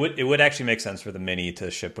 It would actually make sense for the Mini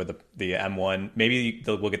to ship with the M1. Maybe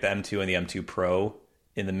we'll get the M2 and the M2 Pro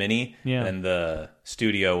in the Mini, and the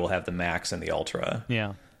Studio will have the Max and the Ultra.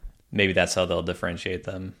 Yeah. Maybe that's how they'll differentiate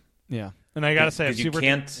them. Yeah. And I got to say, you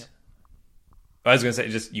can't... I was going to say,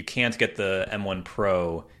 just you can't get the M1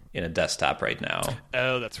 Pro in a desktop right now.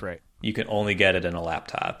 Oh, that's right. You can only get it in a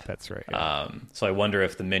laptop. That's right. Yeah. So I wonder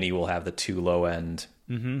if the Mini will have the 2 low-end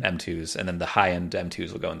M2s, and then the high-end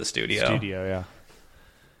M2s will go in the Studio. Studio, yeah.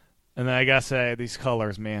 And then I gotta say, these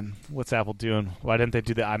colors, man. What's Apple doing? Why didn't they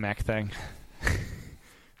do the iMac thing?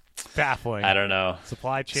 Baffling. I don't know.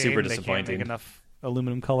 Supply chain. Super They disappointing. can't make enough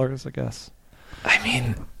aluminum colors, I guess. I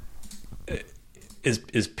mean,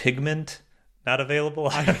 is pigment not available?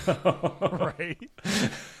 I don't know. Right.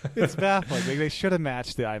 It's baffling. Like, they should have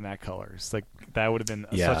matched the iMac colors. Like, that would have been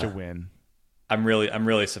such a win. I'm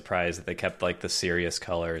really surprised that they kept like the serious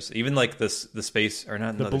colors, even like the space or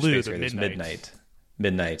not the another blue, space the gray, there's midnight.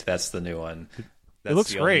 Midnight. That's the new one. That's It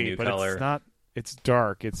looks the only great, new but color. it's not. It's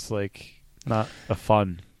dark. It's like not a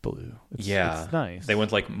fun blue. It's nice. They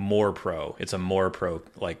went like more pro. It's a more pro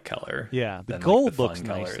like color. Yeah, the than, gold like, the looks fun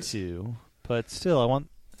nice colors. too, but still,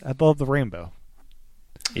 I love the rainbow.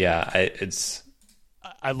 Yeah,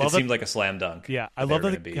 I love it. Seemed like a slam dunk. Yeah, I love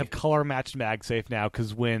that they have color matched MagSafe now,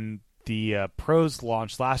 because when the Pros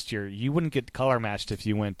launched last year, you wouldn't get color matched if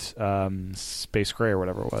you went space gray or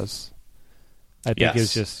whatever it was. I think it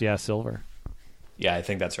was just silver. Yeah, I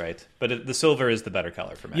think that's right. But the silver is the better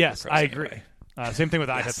color for MacBook Yes, Pros I anyway. agree. Same thing with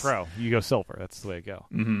iPad Pro. You go silver. That's the way to go.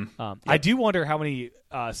 Mm-hmm. I do wonder how many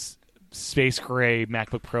space gray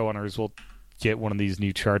MacBook Pro owners will get one of these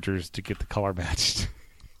new chargers to get the color matched.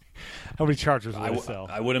 How many chargers will they sell?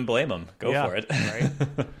 I wouldn't blame them. Go for it. Right?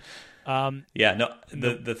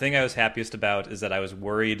 The thing I was happiest about is that I was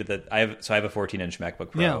worried that I have a 14-inch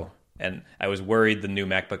MacBook Pro, and I was worried the new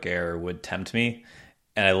MacBook Air would tempt me,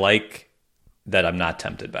 and I like that I'm not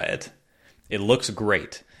tempted by it. It looks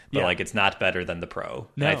great, but like it's not better than the Pro.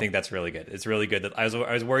 No. And I think that's really good. It's really good that I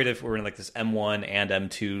was worried if we're in like this M1 and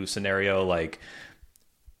M2 scenario, like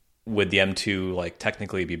would the M2 like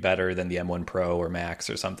technically be better than the M1 Pro or Max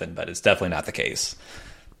or something, but it's definitely not the case.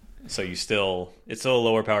 So it's still a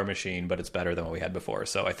lower power machine, but it's better than what we had before.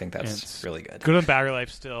 So I think that's really good. Good on battery life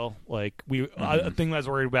still. Like a thing I was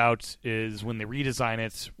worried about is when they redesign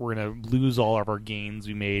it, we're gonna lose all of our gains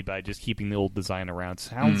we made by just keeping the old design around.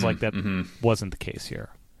 Sounds like that wasn't the case here.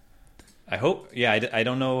 I hope. Yeah, I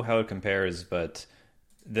don't know how it compares, but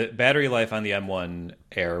the battery life on the M1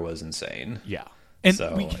 Air was insane. Yeah. And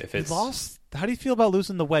so if it's lost, how do you feel about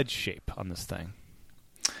losing the wedge shape on this thing?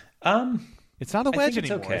 It's not a wedge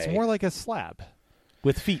anymore. Okay. It's more like a slab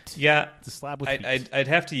with feet. Yeah, it's a slab with feet. I'd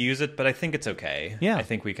have to use it, but I think it's okay. Yeah, I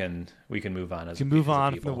think we can move on. Move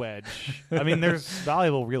on from the wedge. I mean, there's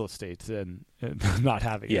valuable real estate in not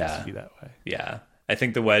having it to be that way. Yeah, I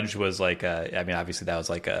think the wedge was like obviously that was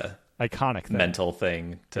like a iconic mental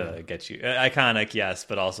thing to get you iconic, yes,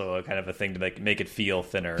 but also a kind of a thing to make it feel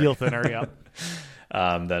thinner. Yeah.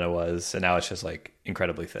 Than it was, and now it's just like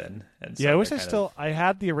incredibly thin. And so I wish I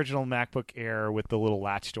had the original MacBook Air with the little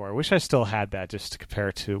latch door. I wish I still had that just to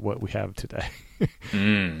compare to what we have today.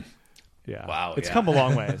 Yeah, wow, it's come a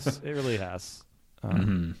long ways. It really has.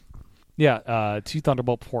 Yeah, 2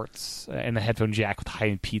 Thunderbolt ports and a headphone jack with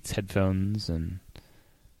high-end Pete's headphones, and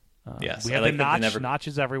we have the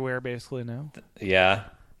notches everywhere basically now.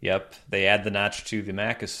 Yep. They add the notch to the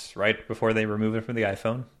Mac right before they remove it from the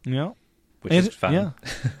iPhone. Yeah. Which is fun. Yeah.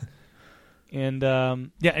 And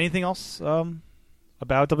anything else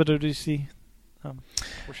about WWDC?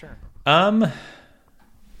 For sure.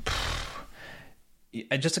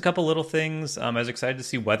 Just a couple little things. I was excited to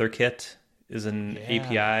see WeatherKit is an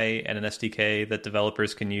API and an SDK that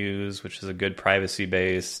developers can use, which is a good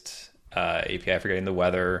privacy-based API for getting the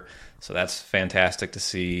weather. So that's fantastic to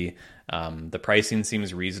see. The pricing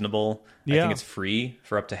seems reasonable. I think it's free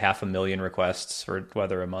for up to 500,000 requests for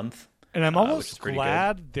weather a month. And I'm almost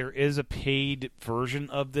glad there is a paid version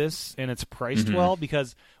of this and it's priced well,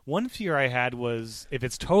 because one fear I had was if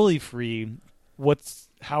it's totally free,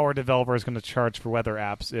 how are developers going to charge for weather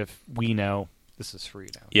apps if we know this is free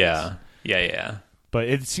now? Yeah. But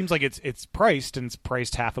it seems like it's priced, and it's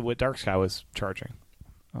priced half of what Dark Sky was charging.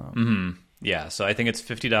 Yeah, so I think it's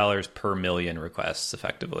 $50 per million requests,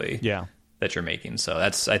 effectively. Yeah, that you're making. So I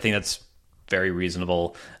think that's very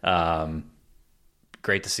reasonable.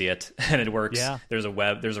 Great to see it, and it works. Yeah. There's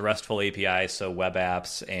a RESTful API, so web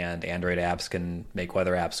apps and Android apps can make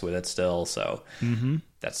weather apps with it still. So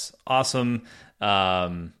that's awesome.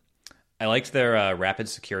 I liked their rapid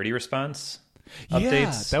security response updates.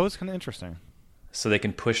 Yeah, that was kind of interesting. So they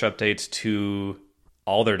can push updates to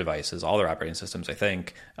all their devices, all their operating systems, I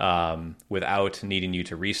think, without needing you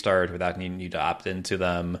to restart, without needing you to opt into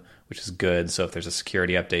them, which is good. So if there's a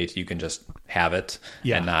security update, you can just have it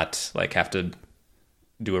and not like have to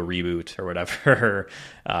do a reboot or whatever.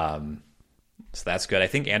 So that's good. I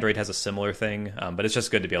think Android has a similar thing, but it's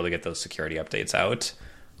just good to be able to get those security updates out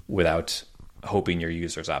without hoping your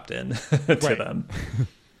users opt in to them.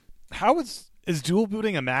 How is dual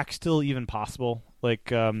booting a Mac still even possible?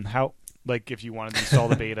 Like if you wanted to install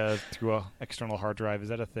the beta through a external hard drive, is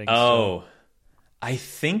that a thing? I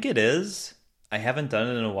think it is. I haven't done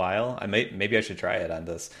it in a while. Maybe I should try it on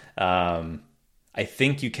this. I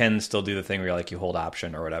think you can still do the thing where you hold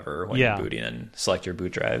Option or whatever when you're booting and select your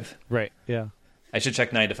boot drive. Right. Yeah. I should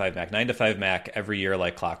check 9to5Mac. 9to5Mac every year,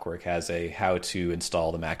 like clockwork, has a how to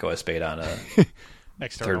install the Mac OS beta on a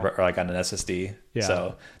external or on an SSD. Yeah.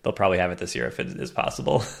 So they'll probably have it this year if it is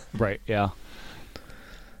possible. Right. Yeah.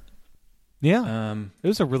 Yeah. It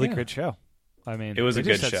was a really good show. I mean, it was a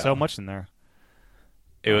good show. So much in there.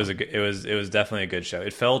 It was definitely a good show.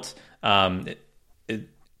 It felt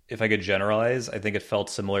if I could generalize, I think it felt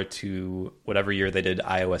similar to whatever year they did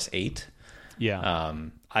iOS 8. Yeah.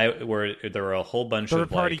 Where there were a whole bunch of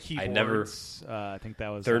third-party keyboards. I think that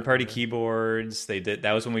was third-party keyboards.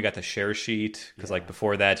 That was when we got the share sheet, because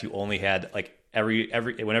before that you only had every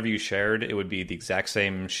whenever you shared, it would be the exact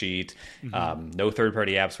same sheet. No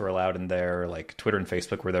third-party apps were allowed in there. Like Twitter and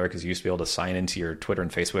Facebook were there because you used to be able to sign into your Twitter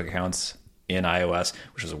and Facebook accounts in iOS,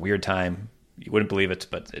 which was a weird time. You wouldn't believe it,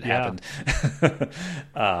 but it happened.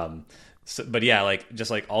 But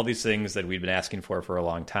just all these things that we'd been asking for a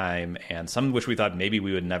long time, and some of which we thought maybe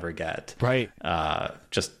we would never get. Right.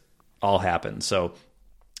 Just all happened. So,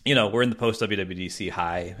 we're in the post WWDC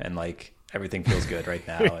high, and everything feels good right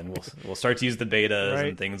now, and we'll start to use the betas,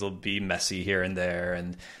 and things will be messy here and there.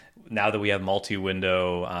 And now that we have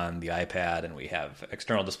multi-window on the iPad and we have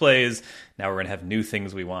external displays, now we're going to have new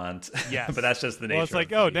things we want. Yes. But that's just the nature.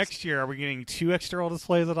 Well, it's next year are we getting 2 external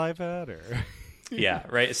displays on iPad or? Yeah,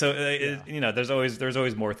 right. So there's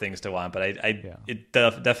always more things to want, but it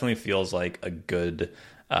definitely feels like a good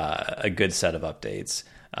set of updates.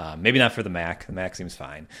 Maybe not for the Mac. The Mac seems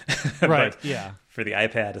fine, right? But for the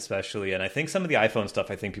iPad especially, and I think some of the iPhone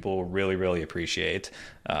stuff, I think people will really, really appreciate.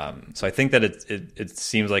 So I think that it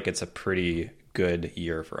seems like it's a pretty good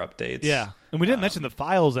year for updates. Yeah, and we didn't mention the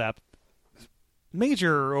Files app.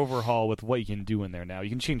 Major overhaul with what you can do in there now. You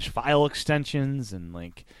can change file extensions and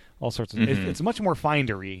all sorts of. It's much more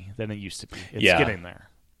findery than it used to be. It's getting there.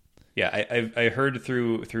 Yeah, I heard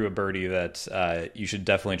through a birdie that you should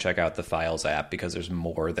definitely check out the Files app because there's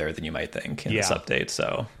more there than you might think in this update.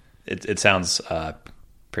 So it sounds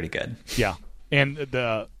pretty good. Yeah, and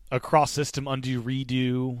the across system undo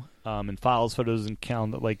redo and Files, photos, and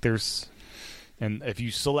count there's. And if you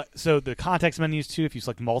select, so the context menus too, if you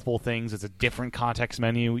select multiple things, it's a different context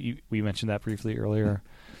menu. We mentioned that briefly earlier.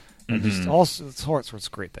 And just all sorts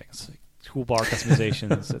of great things. Toolbar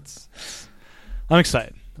customizations. I'm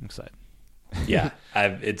excited. Yeah,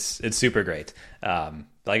 it's super great. Like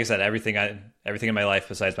I said, everything in my life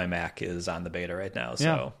besides my Mac is on the beta right now. So.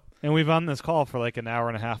 Yeah. And we've on this call for an hour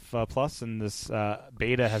and a half plus, and this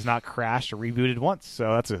beta has not crashed or rebooted once.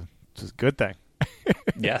 So that's a good thing.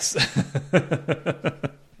 Yes.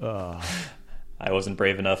 I wasn't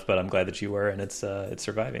brave enough, but I'm glad that you were, and it's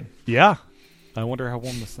surviving. Yeah. I wonder how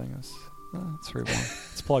warm this thing is. It's very warm.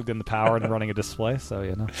 It's plugged in the power and running a display, so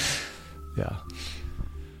yeah.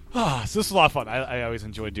 So this is a lot of fun. I always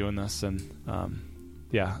enjoy doing this, and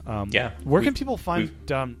Where can people find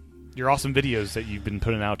your awesome videos that you've been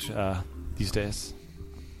putting out these days?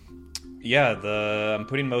 Yeah, I'm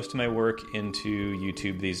putting most of my work into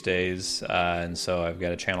YouTube these days, and so I've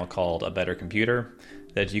got a channel called A Better Computer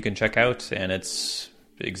that you can check out, and it's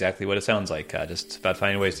exactly what it sounds like, just about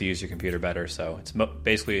finding ways to use your computer better. So it's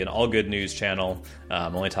basically an all good news channel.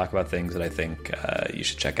 Only talk about things that I think you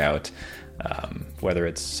should check out, whether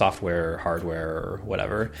it's software, hardware, or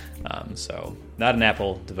whatever. So not an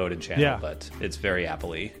Apple devoted channel, but it's very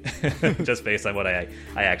Apple-y, just based on what I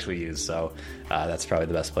actually use. So that's probably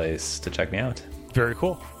the best place to check me out. Very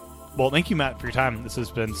cool. Well, thank you, Matt, for your time. This has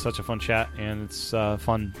been such a fun chat, and it's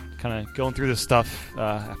fun kind of going through this stuff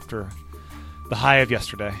after the high of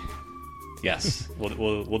yesterday. Yes,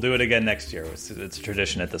 we'll do it again next year. It's a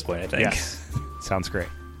tradition at this point, I think. Yes, sounds great.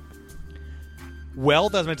 Well,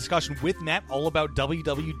 that was my discussion with Matt all about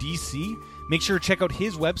WWDC. Make sure to check out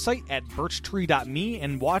his website at birchtree.me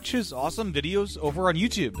and watch his awesome videos over on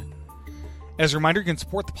YouTube. As a reminder, you can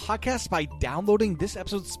support the podcast by downloading this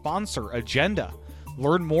episode's sponsor, Agenda.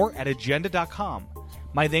 Learn more at agenda.com.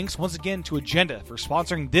 My thanks once again to Agenda for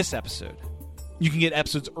sponsoring this episode. You can get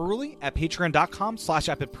episodes early at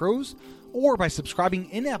patreon.com/iPadPros or by subscribing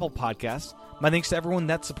in Apple Podcasts. My thanks to everyone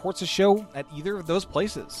that supports the show at either of those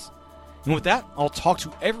places. And with that, I'll talk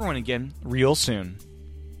to everyone again real soon.